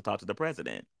White House and talked to the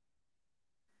president.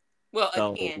 Well,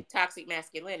 So, again, toxic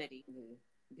masculinity Yeah.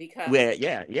 because well,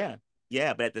 yeah, yeah,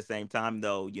 yeah. But at the same time,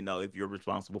 though, if you're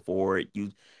responsible for it,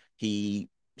 he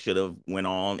should have went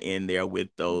on in there with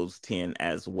those 10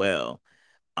 as well.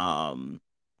 Um,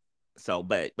 so,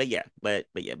 but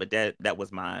that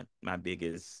was my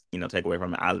biggest takeaway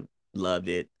from it. I loved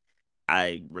it.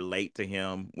 I relate to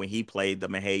him when he played the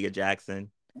Mahalia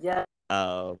Jackson Yeah.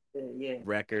 uh Yeah.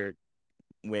 record,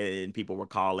 when people were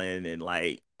calling and,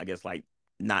 like, I guess, like,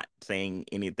 not saying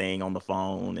anything on the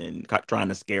phone and trying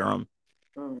to scare him,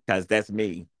 Mm. because that's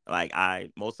me. Like,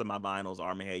 I most of my vinyls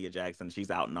are Mahalia Jackson.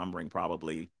 She's outnumbering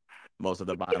probably most of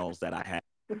the vinyls that I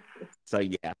have. So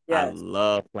yeah, I Yes.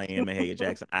 love playing Mahalia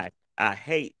Jackson. I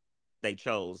hate they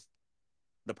chose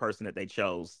the person that they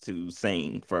chose to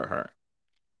sing for her.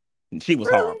 She was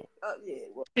Really? horrible. Yeah.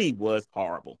 Well, She was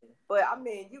horrible. but I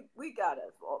mean, we gotta.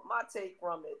 My take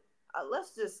from it.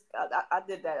 Let's just. I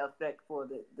did that effect for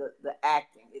the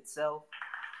acting itself.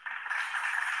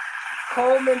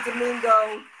 Coleman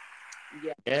Domingo.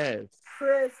 Yeah. Yes.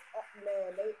 Chris.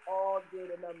 Man, they all did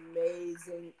an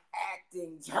amazing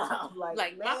acting job. Like,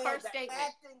 like my man, first the statement.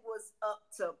 acting was up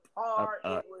to Uh, par.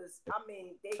 uh, It was. I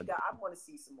mean, they got. I want to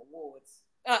see some awards.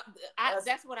 Uh, That's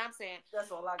that's what I'm saying.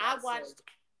 that's all I I gotta say. watched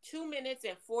 2 minutes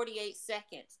and 48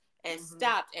 seconds and Mhm.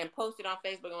 stopped and posted on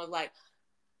Facebook and was like,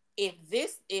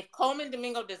 if Coleman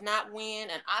Domingo does not win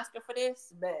an Oscar for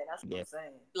this, Man, that's what yeah. I'm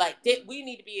saying. like that, we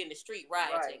need to be in the street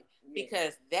rioting Right. Yeah.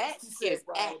 because that She said is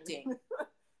right. acting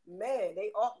Man,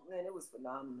 they all man, it was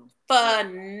phenomenal.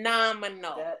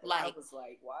 phenomenal. That I Like, was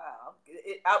like, wow,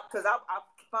 because I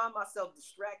find myself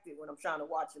distracted when I'm trying to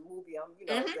watch a movie. Mhm.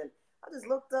 Then I just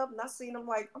looked up and I seen them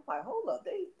like, I'm like, hold up,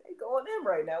 they going in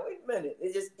right now. Wait a minute,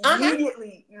 it just Uh-huh.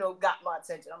 immediately got my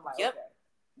attention. I'm like, Yep.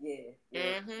 okay,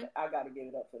 yeah, Mhm. I got to give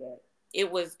it up for that.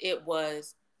 It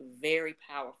was very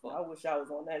powerful. I wish I was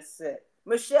on that set.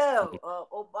 Michelle,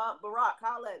 Obama, Barack,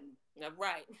 holla at me.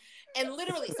 Right. And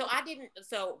literally,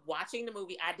 so watching the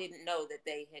movie, I didn't know that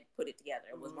they had put it together.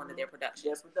 It was one of their productions.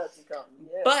 Yes, production company.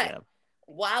 Yeah. But Yeah.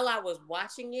 while I was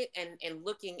watching it and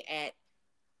looking at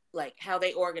like how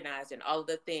they organized and all of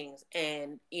the things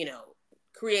and,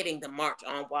 creating the March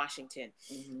on Washington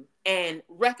Mm-hmm. and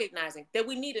recognizing that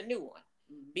we need a new one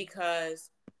Mm-hmm. because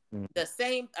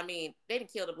they didn't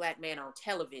kill the black man on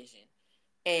television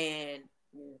and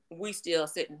we still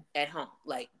sitting at home.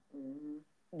 Like, Mm-hmm.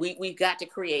 we've got to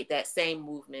create that same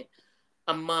movement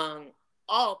among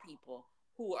all people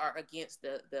who are against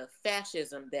the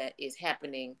fascism that is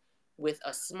happening with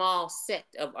a small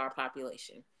sect of our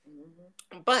population.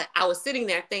 Mm-hmm. But I was sitting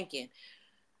there thinking,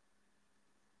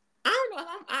 I don't know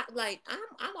if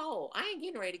I'm old. I ain't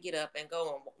getting ready to get up and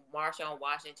go and march on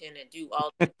Washington and do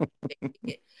all the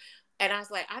things. And I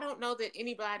was like, I don't know that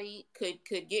anybody could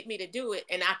get me to do it.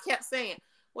 And I kept saying,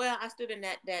 well, I stood in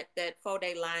that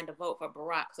 4-day line to vote for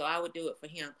Barack, so I would do it for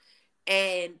him.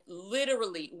 And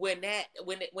literally, when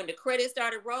the credits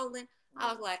started rolling,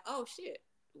 I was like, oh shit,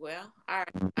 Well, all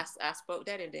right. I spoke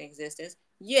that into existence.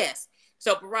 Yes.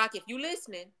 So Barack, if you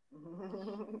listening,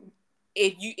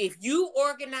 if you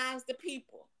organize the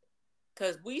people,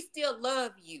 because we still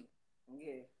love you.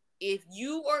 Yeah. If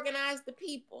you organize the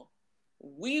people,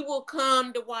 we will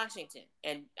come to Washington.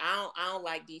 And I don't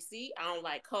like DC. I don't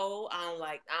like Cole. I don't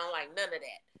like none of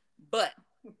that. But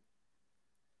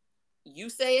you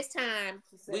say it's time,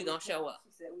 we gonna show up.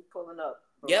 She said we pulling up.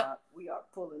 Yep. We are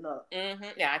pulling up.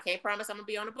 Now I can't promise I'm gonna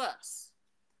be on a bus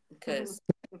because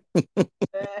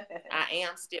I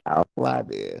am still. I'll fly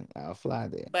there. I'll fly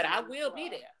there. But I will be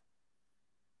there.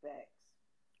 Facts.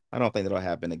 I don't think that'll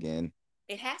happen again.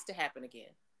 It has to happen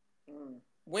again. Mm.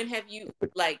 When have you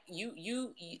like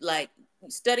you like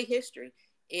study history?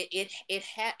 It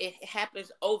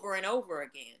happens over and over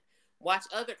again. Watch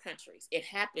other countries. It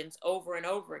happens over and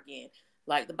over again.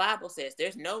 Like the Bible says,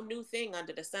 there's no new thing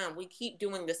under the sun. We keep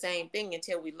doing the same thing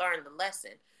until we learn the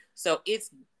lesson. So it's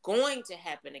going to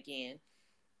happen again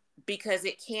because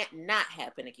it can't not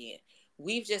happen again.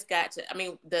 We've just got to, I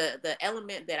mean, the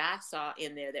element that I saw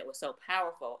in there that was so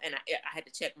powerful, and I had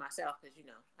to check myself because, you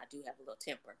know, I do have a little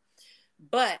temper.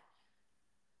 But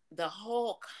the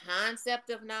whole concept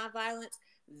of nonviolence,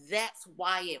 that's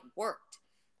why it worked,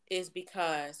 is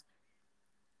because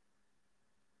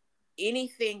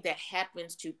anything that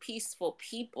happens to peaceful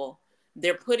people,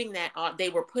 they were putting that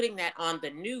on the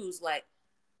news, like,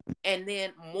 and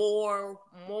then more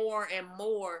and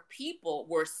more people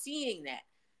were seeing that.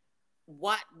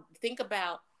 Think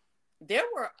about, there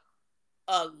were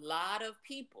a lot of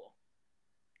people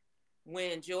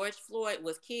when George Floyd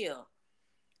was killed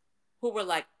who were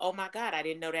like, "Oh my God, I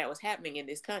didn't know that was happening in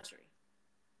this country."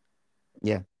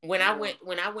 Yeah. When I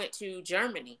went to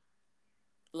Germany,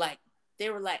 like, they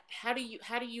were like, how do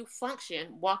you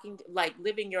function walking, like,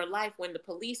 living your life when the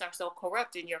police are so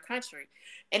corrupt in your country?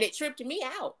 And it tripped me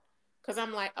out because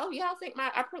I'm like, oh, y'all think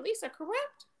our police are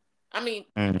corrupt? I mean,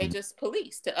 they just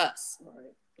police to us,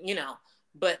 Right. you know,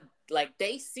 but like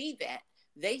they see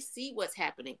what's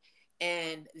happening.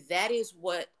 And that is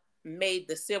what made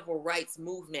the civil rights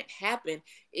movement happen,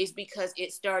 is because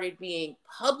it started being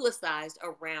publicized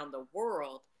around the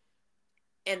world.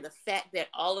 And the fact that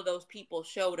all of those people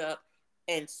showed up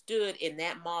and stood in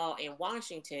that mall in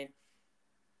Washington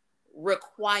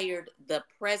required the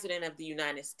president of the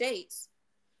United States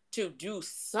to do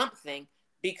something,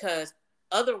 because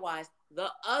otherwise the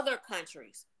other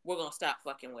countries were going to stop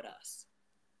fucking with us.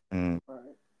 Mm.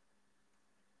 Right.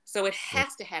 So it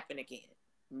has to happen again.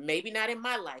 Maybe not in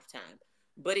my lifetime,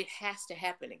 but it has to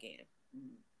happen again.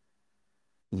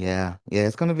 Yeah. Yeah.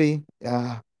 It's gonna be.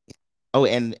 Oh,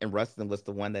 and Rustin was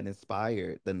the one that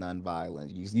inspired the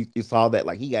nonviolence. You saw that,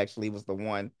 like, he actually was the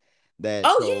one that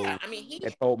Oh yeah, told I mean, he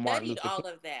that told studied all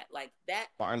of that, like that.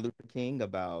 Martin Luther King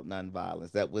about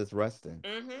nonviolence. That was Rustin.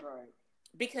 Mm-hmm. Right.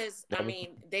 Because I That was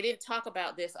mean, they didn't talk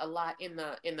about this a lot in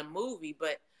the movie,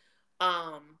 but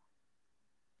um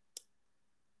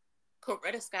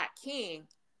Coretta Scott King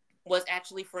was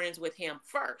actually friends with him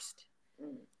first.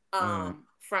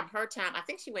 From her time, I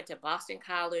think she went to Boston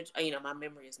College. You know, my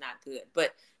memory is not good,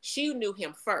 but she knew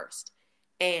him first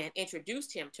and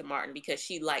introduced him to Martin because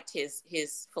she liked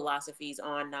his philosophies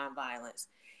on nonviolence.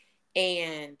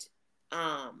 And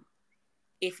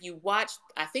if you watch,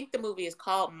 I think the movie is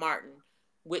called Martin,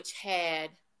 which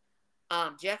had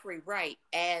Jeffrey Wright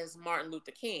as Martin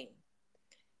Luther King.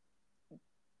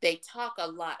 They talk a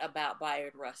lot about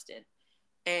Bayard Rustin,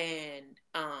 and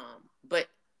but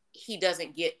he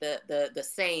doesn't get the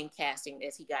same casting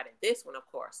as he got in this one, of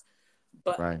course.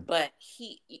 But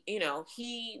he, you know,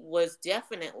 he was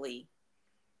definitely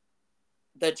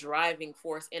the driving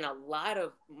force in a lot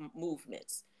of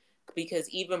movements, because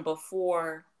even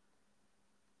before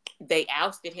they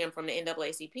ousted him from the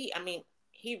NAACP, I mean,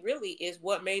 he really is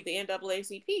what made the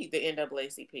NAACP the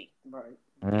NAACP.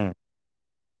 Right.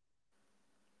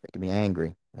 Making me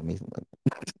angry. I mean,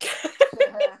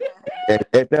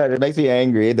 it does. It makes me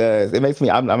angry. It does. It makes me.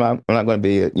 I'm not going to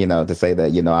be, to say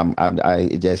that,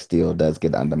 it just still does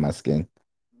get under my skin.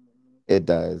 It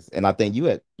does. And I think you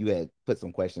had put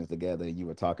some questions together. You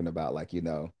were talking about, like,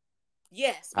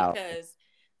 yes, how, because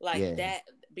like yeah, that,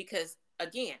 because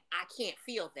again, I can't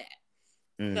feel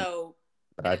that. mm, So,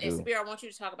 but I and do. Sabir, I want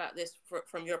you to talk about this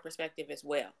from your perspective as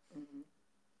well. Mm-hmm.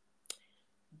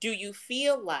 Do you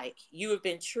feel like you have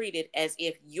been treated as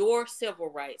if your civil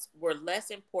rights were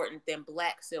less important than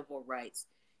Black civil rights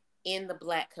in the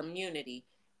Black community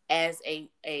as I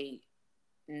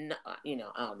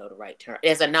don't know the right term,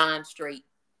 as a non-straight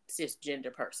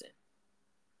cisgender person?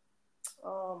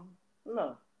 No.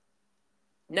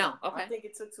 No. Okay. I think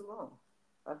it took too long.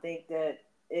 I think that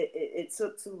it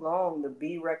took too long to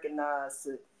be recognized.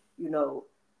 To, you know,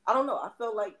 I don't know. I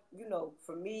felt like,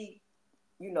 for me,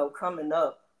 coming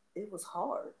up, it was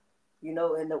hard. And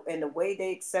the way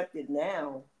they accept it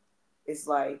now, it's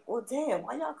like, well, damn,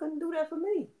 why y'all couldn't do that for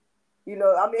me?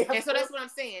 I mean, I And so feel, that's what I'm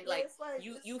saying. yeah, Like it's like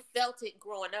you felt it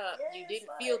growing up. yeah, You it's didn't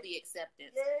feel like the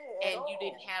acceptance, yeah, at and you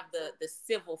didn't all. have So the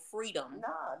civil freedom.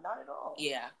 nah, not at all.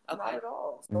 Yeah. Not Okay. at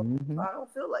all. So Hmm. I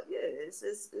don't feel like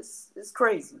it's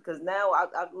crazy because now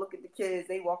I look at the kids,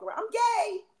 they walk around, I'm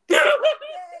gay, I'm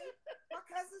gay, my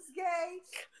cousin's gay,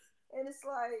 and it's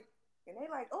like, and they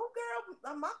like, oh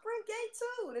girl, my friend gay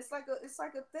too, and it's like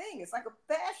a thing, it's like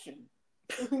a fashion,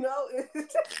 you know,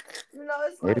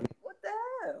 it's like what the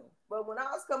hell. But when I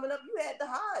was coming up, you had to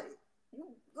hide it. You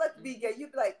let's be gay,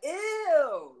 you'd be like,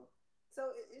 ew. So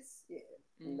it's yeah,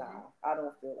 Mm-hmm. nah, I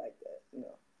don't feel like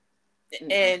that.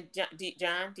 Mm-mm. And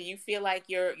John, do you feel like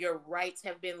your rights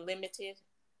have been limited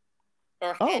or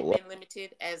had Oh, been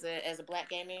limited as a black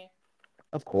gay man?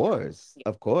 of course, Yeah.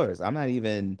 of course. I'm not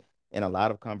even in a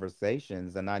lot of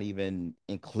conversations. I'm not even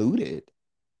included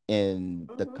in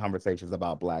the Mm-hmm. conversations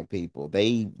about black people.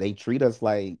 They treat us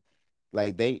like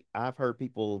they I've heard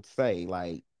people say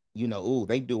like, ooh,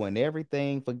 they doing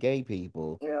everything for gay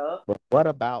people, Yeah. but what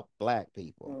about black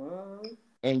people? Mm-hmm.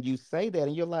 And you say that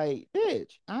and you're like,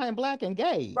 bitch, I am black and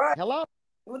gay. Right. Hello?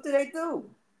 What do they do?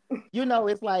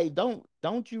 It's like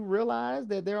don't you realize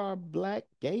that there are black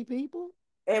gay people?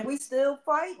 And we still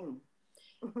fighting.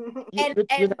 You, And you,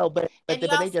 you and know, but and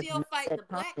but y'all they just still make fight that the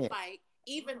black comment. fight,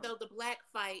 even though the black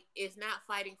fight is not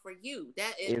fighting for you.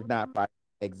 That is. Is not right.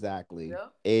 Exactly. Yeah.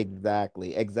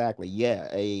 Exactly. Exactly. Yeah.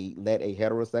 Let a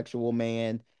heterosexual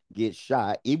man get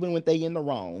shot, even when they in the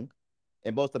wrong.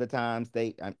 And most of the times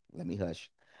let me hush.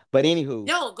 But anywho,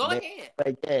 No, go they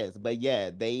ahead. but yeah,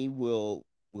 they will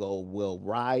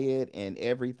riot and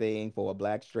everything for a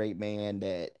black straight man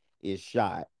that is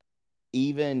shot,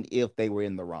 even if they were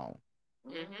in the wrong.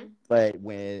 Mm-hmm. Mm-hmm. But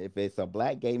if it's a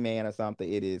black gay man or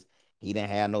something, it is he didn't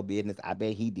have no business. I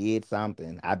bet he did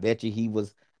something. I bet you he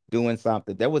was doing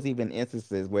something. There was even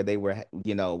instances where they were,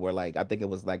 where like I think it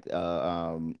was like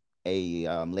a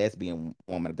lesbian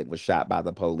woman I think was shot by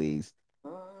the police,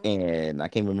 Mm-hmm. and I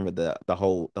can't remember the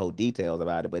whole details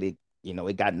about it, but it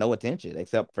got no attention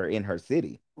except for in her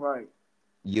city, Right.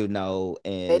 If it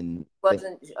and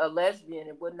wasn't a lesbian,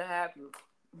 it wouldn't have happened.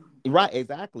 right,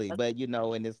 exactly. But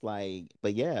and it's like,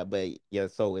 but yeah,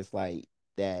 so it's like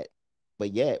that,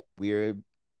 but yet we're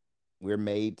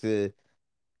made to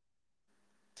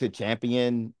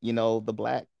champion, the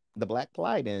black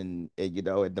plight and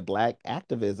the black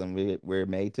activism. We're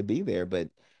made to be there, but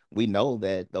we know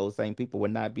that those same people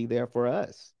would not be there for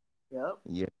us.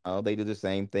 Yep. They do the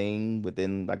same thing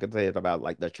within, like I said, about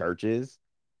like the churches,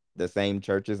 the same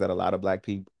churches that a lot of black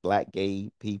gay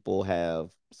people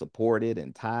have supported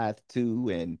and tithed to,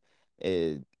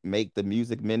 and make the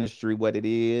music ministry what it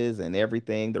is and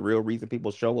everything, the real reason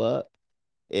people show up.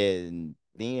 And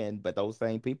then, but those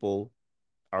same people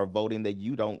are voting that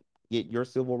you don't get your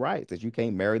civil rights, that you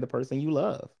can't marry the person you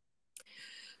love.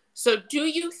 So, do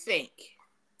you think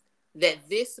that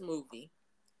this movie,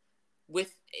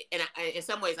 with in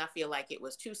some ways, I feel like it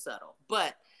was too subtle,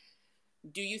 but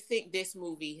do you think this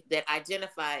movie that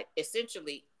identified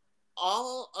essentially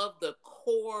all of the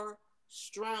core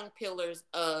strong pillars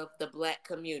of the black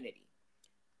community,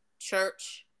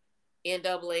 church,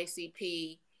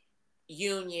 NAACP,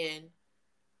 union,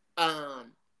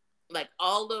 um, like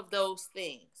all of those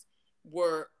things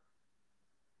were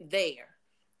there,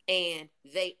 and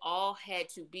they all had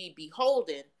to be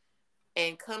beholden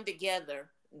and come together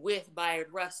with Bayard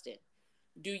Rustin?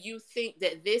 Do you think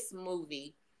that this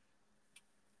movie,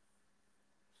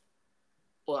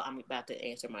 well, I'm about to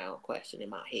answer my own question in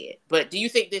my head, but do you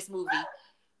think this movie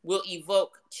will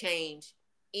evoke change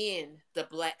in the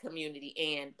black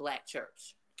community and black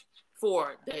church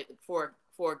for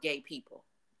gay people,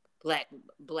 black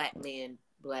men,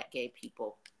 black gay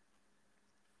people?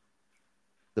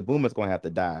 The boomers gonna have to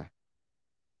die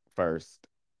first,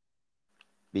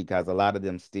 because a lot of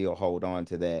them still hold on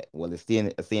to that. Well, it's still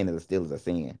a sin is still is a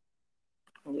sin.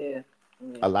 Yeah.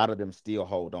 Yeah. A lot of them still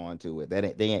hold on to it.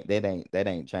 That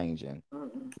ain't changing.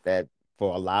 Mm-mm. That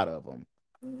for a lot of them,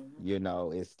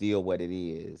 Mm-hmm. it's still what it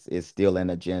is. It's still an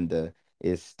agenda.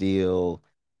 It's still,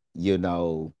 you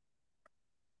know,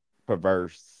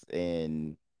 perverse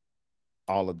and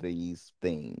all of these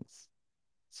things.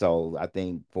 So I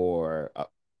think for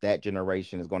that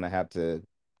generation is going to have to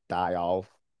die off.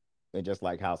 And just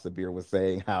like how Sabir was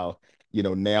saying, how,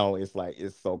 now it's like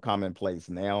it's so commonplace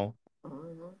now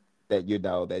Mm-hmm.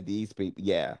 that, that these people,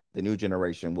 yeah, the new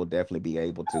generation will definitely be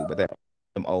able to, but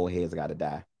them old heads got to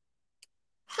die.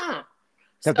 Huh.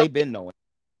 because So they've been knowing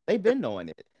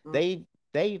it. Mm.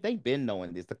 They've been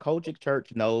knowing this. The Kojic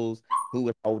Church knows who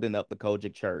is holding up the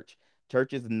Kojic Church.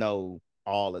 Churches know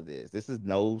all of this. This is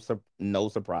no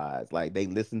surprise. Like they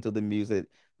listen to the music,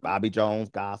 Bobby Jones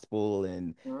gospel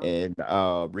Mm. and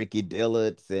Ricky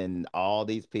Dillard and all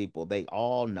these people. They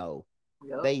all know.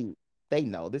 Yep. They they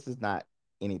know this is not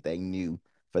anything new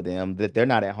for them. That they're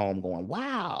not at home going,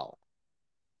 "Wow."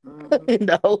 Hmm. You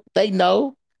know, they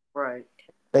know. Right.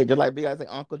 They just like Beyonce,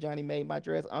 Uncle Johnny made my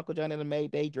dress. Uncle Johnny done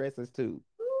made they dresses too.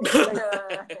 They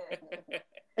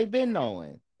they been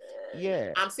knowing.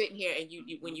 Yeah. I'm sitting here, and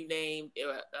you when you named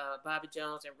Bobby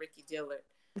Jones and Ricky Dillard,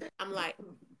 I'm like,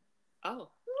 oh,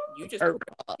 you just Er,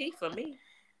 correct T for me.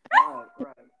 Right.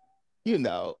 Right. You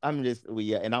know, I'm just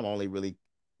yeah, and I'm only really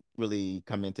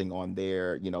commenting on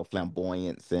their,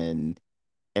 flamboyance and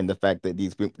the fact that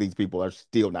these people are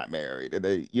still not married. And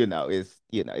they,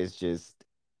 it's just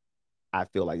I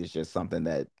feel like it's just something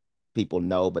that people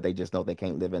know, but they just know they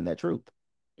can't live in that truth.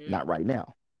 Mm. Not right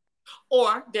now.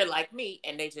 Or they're like me,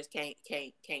 and they just can't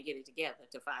get it together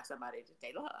to find somebody that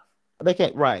they love. They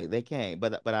can't, right? They can't.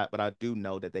 But I do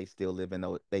know that they still live in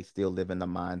the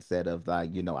mindset of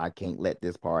like, I can't let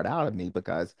this part out of me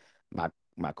because my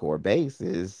core base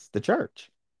is the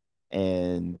church,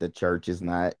 and the church is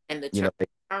not, And the you know, church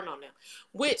turn on them,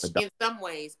 which in some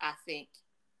ways I think,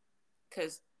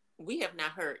 because we have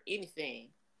not heard anything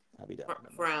I'll be done.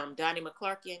 from Donnie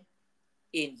McClurkin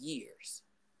in years.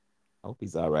 I hope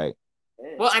he's all right.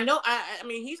 Yeah. Well, I know. I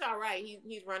mean, he's all right.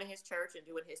 He's running his church and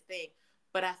doing his thing.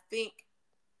 But I think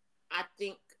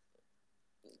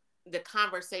the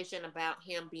conversation about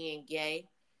him being gay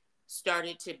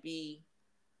started to be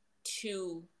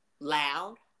too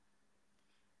loud,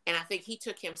 and I think he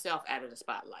took himself out of the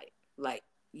spotlight. Like,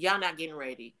 y'all not getting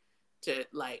ready to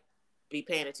like be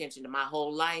paying attention to my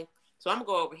whole life. So I'm gonna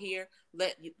go over here.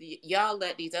 Y'all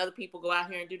let these other people go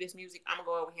out here and do this music. I'm gonna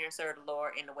go over here and serve the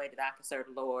Lord in the way that I can serve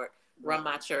the Lord, run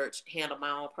my church, handle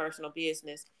my own personal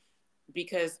business.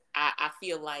 Because I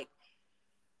feel like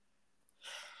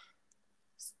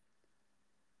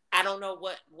I don't know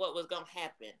what was gonna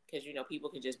happen, because people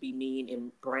can just be mean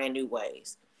in brand new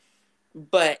ways.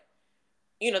 But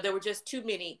there were just too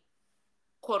many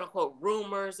quote unquote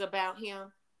rumors about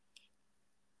him,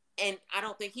 and I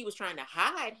don't think he was trying to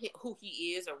hide who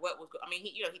he is or what was. I mean,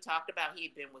 he talked about he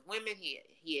had been with women,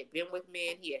 he had been with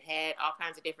men, he had all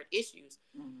kinds of different issues.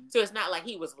 Mm-hmm. So it's not like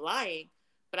he was lying,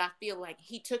 but I feel like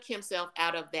he took himself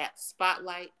out of that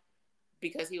spotlight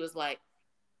because he was like,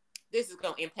 this is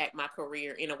going to impact my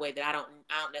career in a way that I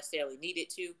don't necessarily need it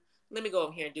to. Let me go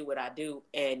over here and do what I do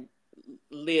and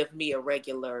live me a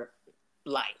regular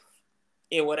life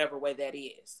in whatever way that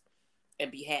is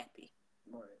and be happy.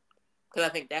 Right. Because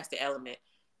I think that's the element.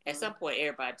 At some point,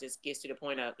 everybody just gets to the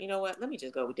point of, you know what, let me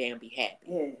just go down and be happy.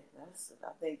 Yeah,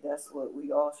 I think that's what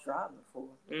we all striving for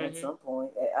at some point.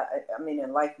 I mean,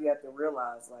 in life, you have to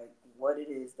realize, like, what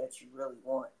it is that you really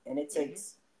want. And it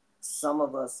takes some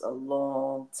of us a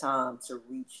long time to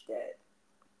reach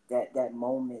that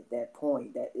moment, that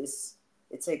point.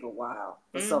 It take a while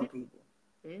for some people.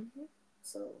 Mm-hmm.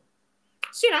 So,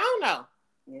 shit, I don't know.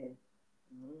 Yeah.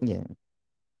 Yeah.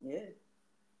 Yeah.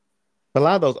 But a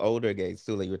lot of those older gays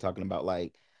too, like you were talking about,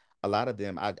 like a lot of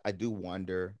them, I do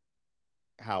wonder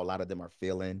how a lot of them are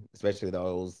feeling, especially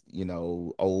those,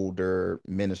 older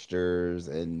ministers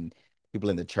and people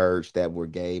in the church that were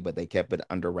gay, but they kept it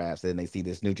under wraps. And they see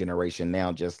this new generation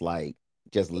now just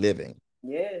living.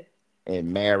 Yeah.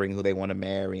 And marrying who they want to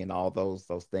marry and all those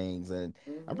things. And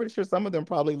I'm pretty sure some of them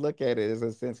probably look at it as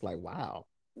a sense like, wow.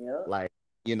 Yeah. Like,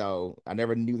 I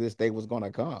never knew this day was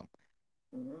gonna come.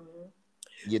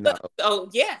 But, oh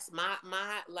yes, my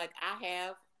like I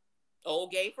have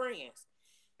old gay friends.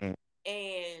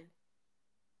 And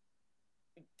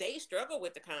they struggle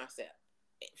with the concept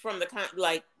from the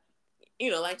like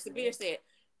Sabir said,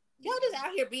 y'all just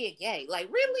out here being gay.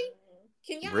 Like, really?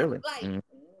 Can y'all like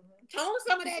tone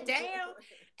some of that down?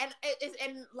 And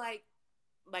like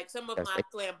some of my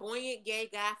flamboyant gay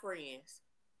guy friends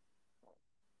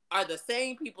are the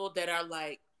same people that are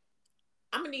like,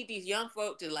 I'm gonna need these young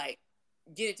folk to like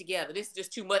get it together. This is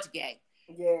just too much gay.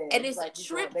 Yeah, and it's like a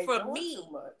trip for me.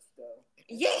 Too much, though.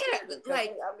 Yeah,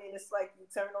 like I mean, it's like you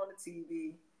turn on the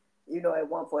TV, at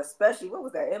one point, especially what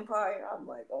was that, Empire? I'm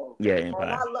like, oh yeah,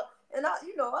 Empire.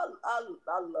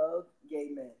 I love gay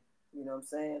men. You know what I'm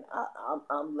saying?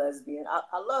 I'm lesbian.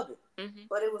 I love it,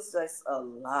 but it was just a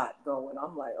lot going.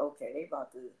 I'm like, okay, they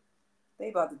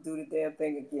about to do the damn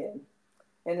thing again,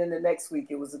 and then the next week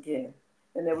it was again,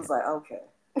 and it was like, okay.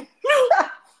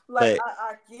 Like,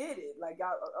 I get it. Like,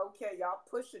 okay, y'all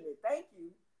pushing it. Thank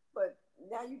you. But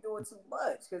now you're doing too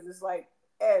much because it's like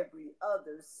every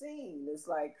other scene. It's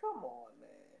like, come on, man.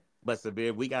 But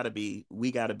Sabir, we gotta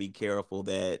be careful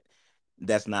that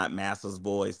that's not Master's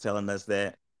voice telling us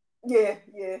that. Yeah,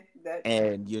 yeah, that.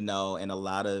 And and a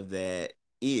lot of that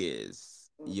is,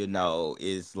 Mm.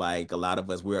 is like a lot of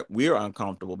us we're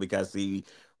uncomfortable because see,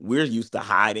 we're used to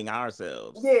hiding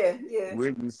ourselves. Yeah, yeah. We're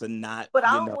used to not, But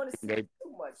I don't want to see too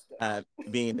much though.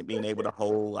 being able to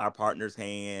hold our partner's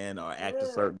hand or act a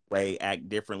Yeah. certain way, act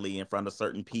differently in front of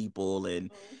certain people,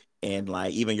 Mm. and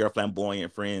like even your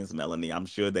flamboyant friends, Melanie, I'm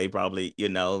sure they probably,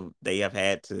 they have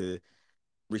had to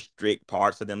restrict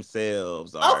parts of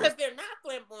themselves Oh, or because they're not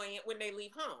flamboyant when they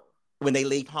leave home. when they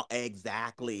leave home.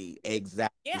 Exactly,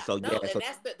 exactly. Yeah, So no, yeah, and so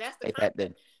that's the they had to.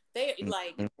 concept. They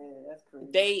like Mhm. Yeah, that's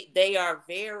crazy. they are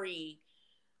very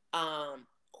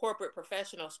corporate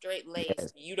professional, straight laced.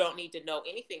 Yes, You don't need to know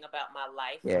anything about my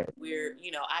life. yes, We're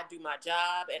I do my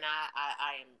job and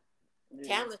I am Yeah.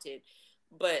 talented,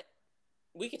 but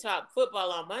we could talk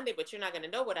football on Monday, but you're not going to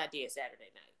know what I did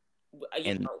Saturday night.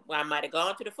 and I might have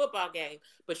gone to the football game,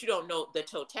 but you don't know the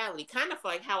totality. Kind of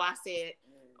like how I said,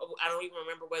 I don't even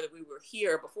remember whether we were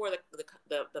here before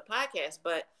the podcast,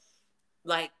 but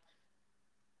like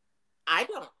I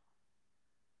don't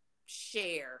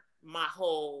share my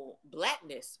whole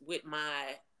blackness with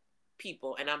my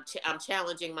people, and I'm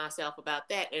challenging myself about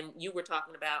that. And you were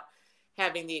talking about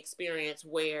having the experience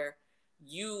where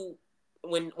you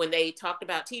when they talked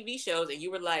about TV shows and you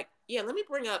were like, yeah, let me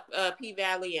bring up P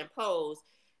Valley and Pose,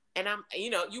 and I'm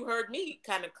you heard me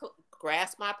kind of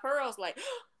grasp my pearls like,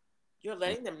 you're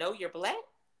letting them know you're black,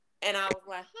 and I was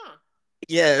like, huh,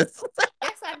 yes.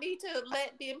 guess I need to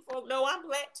let them folk know I'm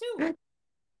black too,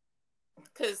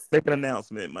 because Make an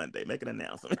announcement Monday. Make an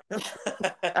announcement.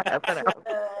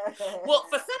 well,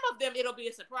 for some of them it'll be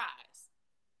a surprise.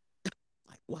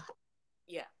 Like what?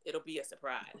 Yeah, it'll be a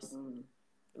surprise. Mm.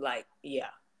 Like, yeah,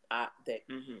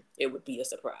 it would be a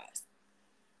surprise.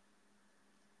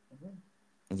 Mhm.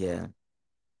 Yeah,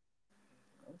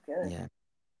 Okay. yeah.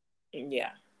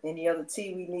 Yeah. Any other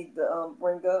tea we need to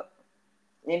bring up?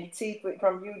 Any tea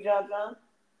from you, John John?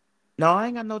 No, I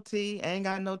ain't got no tea. I ain't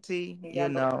got no tea. You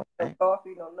got no I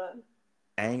coffee, no nothing.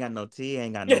 ain't got no tea.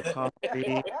 Ain't got no coffee.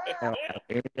 I don't have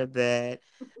any of that.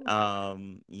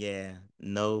 Yeah,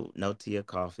 no tea or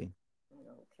coffee.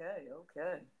 Okay,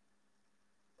 okay.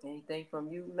 Anything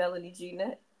from you, Melanie G.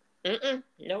 Net?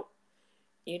 Nope.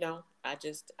 I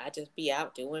just be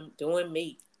out doing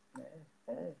me. Hey,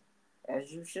 hey,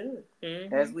 as you should, as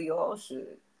Mm-hmm. we all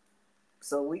should.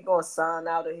 So we gonna sign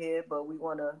out of here, but we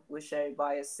wanna wish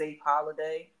everybody a safe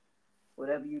holiday,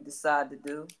 whatever you decide to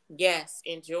do. Yes,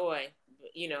 enjoy.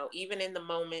 Even in the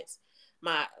moments,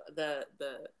 my the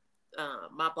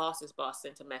my boss's boss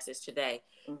sent a message today,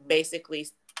 Mm-hmm. basically,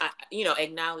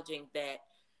 acknowledging that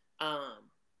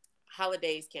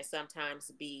holidays can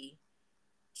sometimes be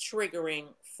triggering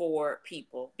for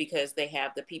people because they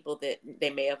have the people that they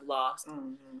may have lost.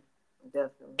 Mm-hmm.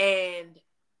 Definitely. And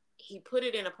he put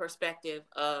it in a perspective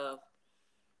of,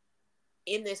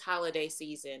 in this holiday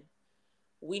season,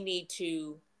 we need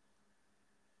to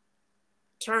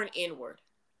turn inward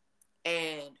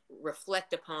and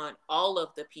reflect upon all of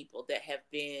the people that have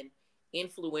been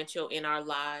influential in our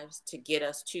lives to get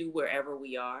us to wherever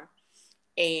we are.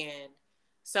 And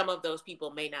some of those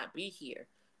people may not be here,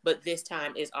 but this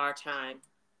time is our time,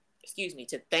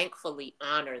 to thankfully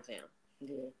honor them.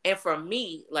 Yeah. And for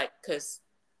me, like, because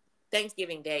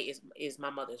Thanksgiving Day is my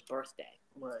mother's birthday.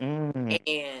 Right. Mm.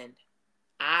 And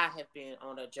I have been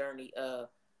on a journey of,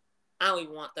 I don't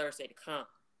even want Thursday to come.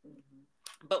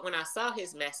 Mm-hmm. But when I saw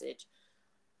his message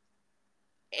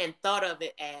and thought of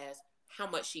it as how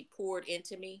much she poured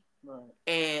into me, right,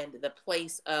 and the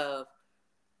place of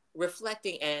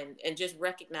reflecting and just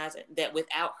recognizing that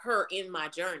without her in my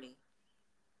journey,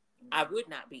 I would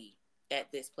not be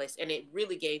at this place. And it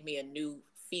really gave me a new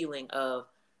feeling of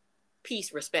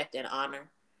peace, respect, and honor.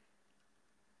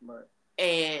 right,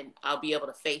 And I'll be able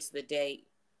to face the day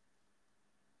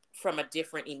from a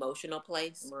different emotional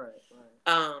place. right,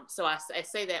 right. So I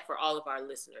say that for all of our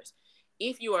listeners.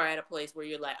 If you are at a place where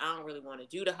you're like, I don't really want to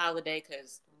do the holiday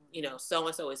because, so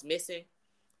and so is missing,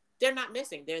 they're not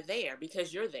missing. They're there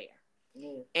because you're there.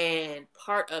 Yeah. And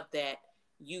part of that,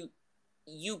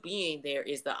 you being there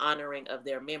is the honoring of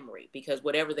their memory, because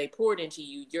whatever they poured into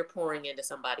you, you're pouring into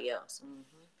somebody else.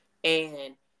 Mm-hmm.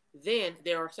 And then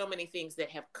there are so many things that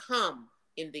have come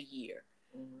in the year.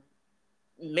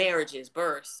 Mm-hmm. Marriages,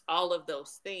 births, all of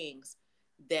those things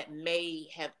that may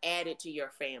have added to your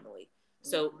family.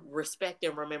 So Mm-hmm. respect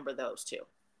and remember those too.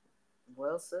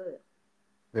 Well said.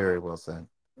 Very well said.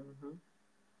 Mm-hmm.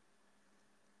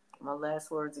 My last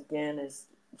words again is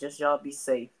just y'all be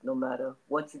safe. No matter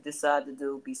what you decide to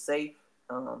do, be safe.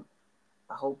 I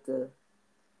hope to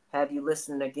have you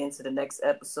listening again to the next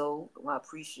episode. I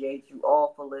appreciate you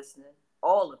all for listening.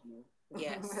 All of you.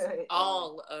 Yes,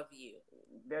 all of you.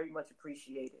 Very much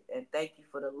appreciated. And thank you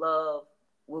for the love.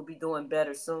 We'll be doing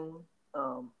better soon.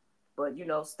 Um, but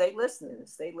stay listening.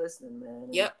 Stay listening, man.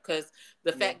 And, yep, because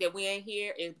the fact that we ain't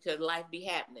here is because life be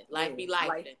happening. Life be life.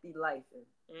 Life be life.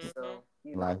 Mm-hmm. So,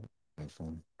 Life.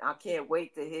 I can't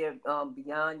wait to hear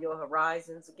Beyond Your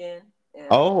Horizons again. And,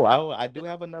 Oh, I do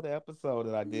have another episode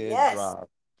that I did yes. drop. I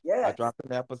Yes. dropped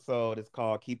an episode. It's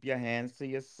called "Keep Your Hands to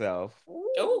Yourself."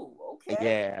 Ooh, okay.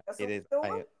 Yeah, That's it what is. we're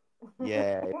doing.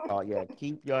 Yeah, it's called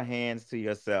 "Keep Your Hands to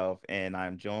Yourself," and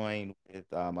I'm joined with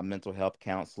a mental health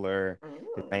counselor.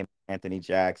 His Mm. name is Anthony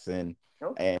Jackson,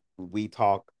 Okay. and we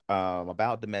talk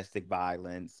about domestic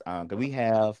violence.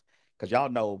 Because y'all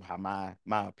know how my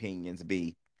opinions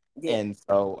be, Yeah. and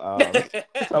so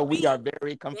so we are very They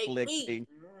be. conflicting.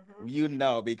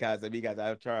 Mm-hmm. Because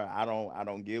I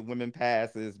don't give women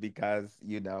passes because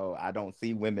I don't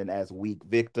see women as weak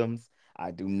victims.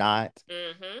 I do not.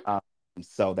 Mm-hmm. Um,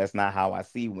 so that's not how I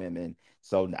see women.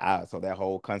 So that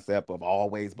whole concept of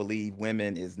always believe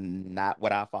women is not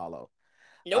what I follow.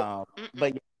 Nope. Um, Mm-mm.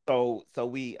 but yeah, so but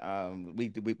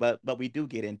we do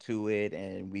get into it,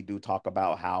 and we do talk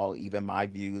about how even my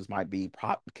views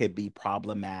could be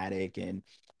problematic, and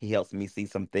he helps me see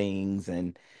some things.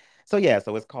 And so yeah,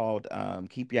 so it's called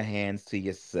 "Keep Your Hands to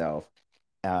Yourself."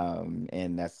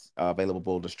 And that's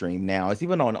available to stream now. It's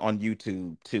even on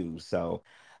YouTube too. So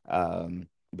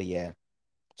but yeah,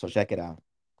 so check it out.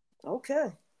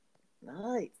 Okay.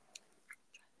 All right.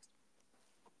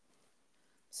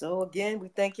 So again, we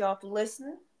thank y'all for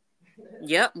listening.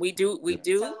 Yep, we do. We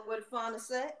do. Tell them where to find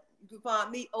us at. You can find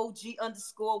me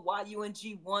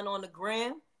OG_YUNG1 on the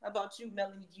gram. How about you,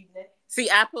 Melanie G Net? See,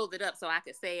 I pulled it up so I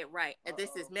could say it right.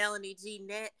 This is Uh-oh. Melanie G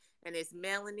Net, and it's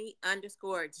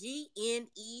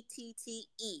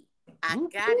Melanie_GNETTE. I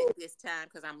Whoop, got it whoop. this time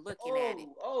because I'm looking at it.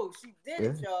 She did Yeah,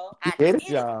 it, y'all. you I did it, did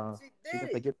it. y'all. She You did have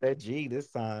to it. get that G this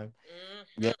time.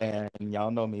 Yeah, Mm-hmm. and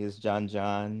y'all know me as John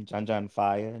Fire,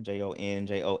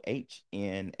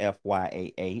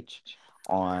 JONJOHNFYAH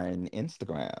on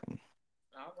Instagram.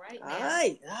 All right All now.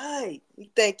 right, all right. We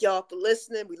thank y'all for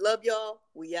listening. We love y'all.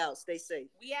 We out. Stay safe.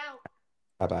 We out.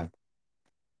 Bye bye.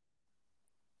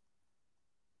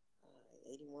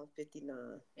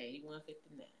 8159.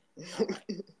 8159. All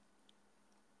right.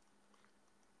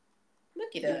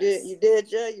 Look at You us. did,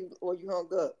 Jay? Or you hung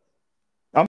up?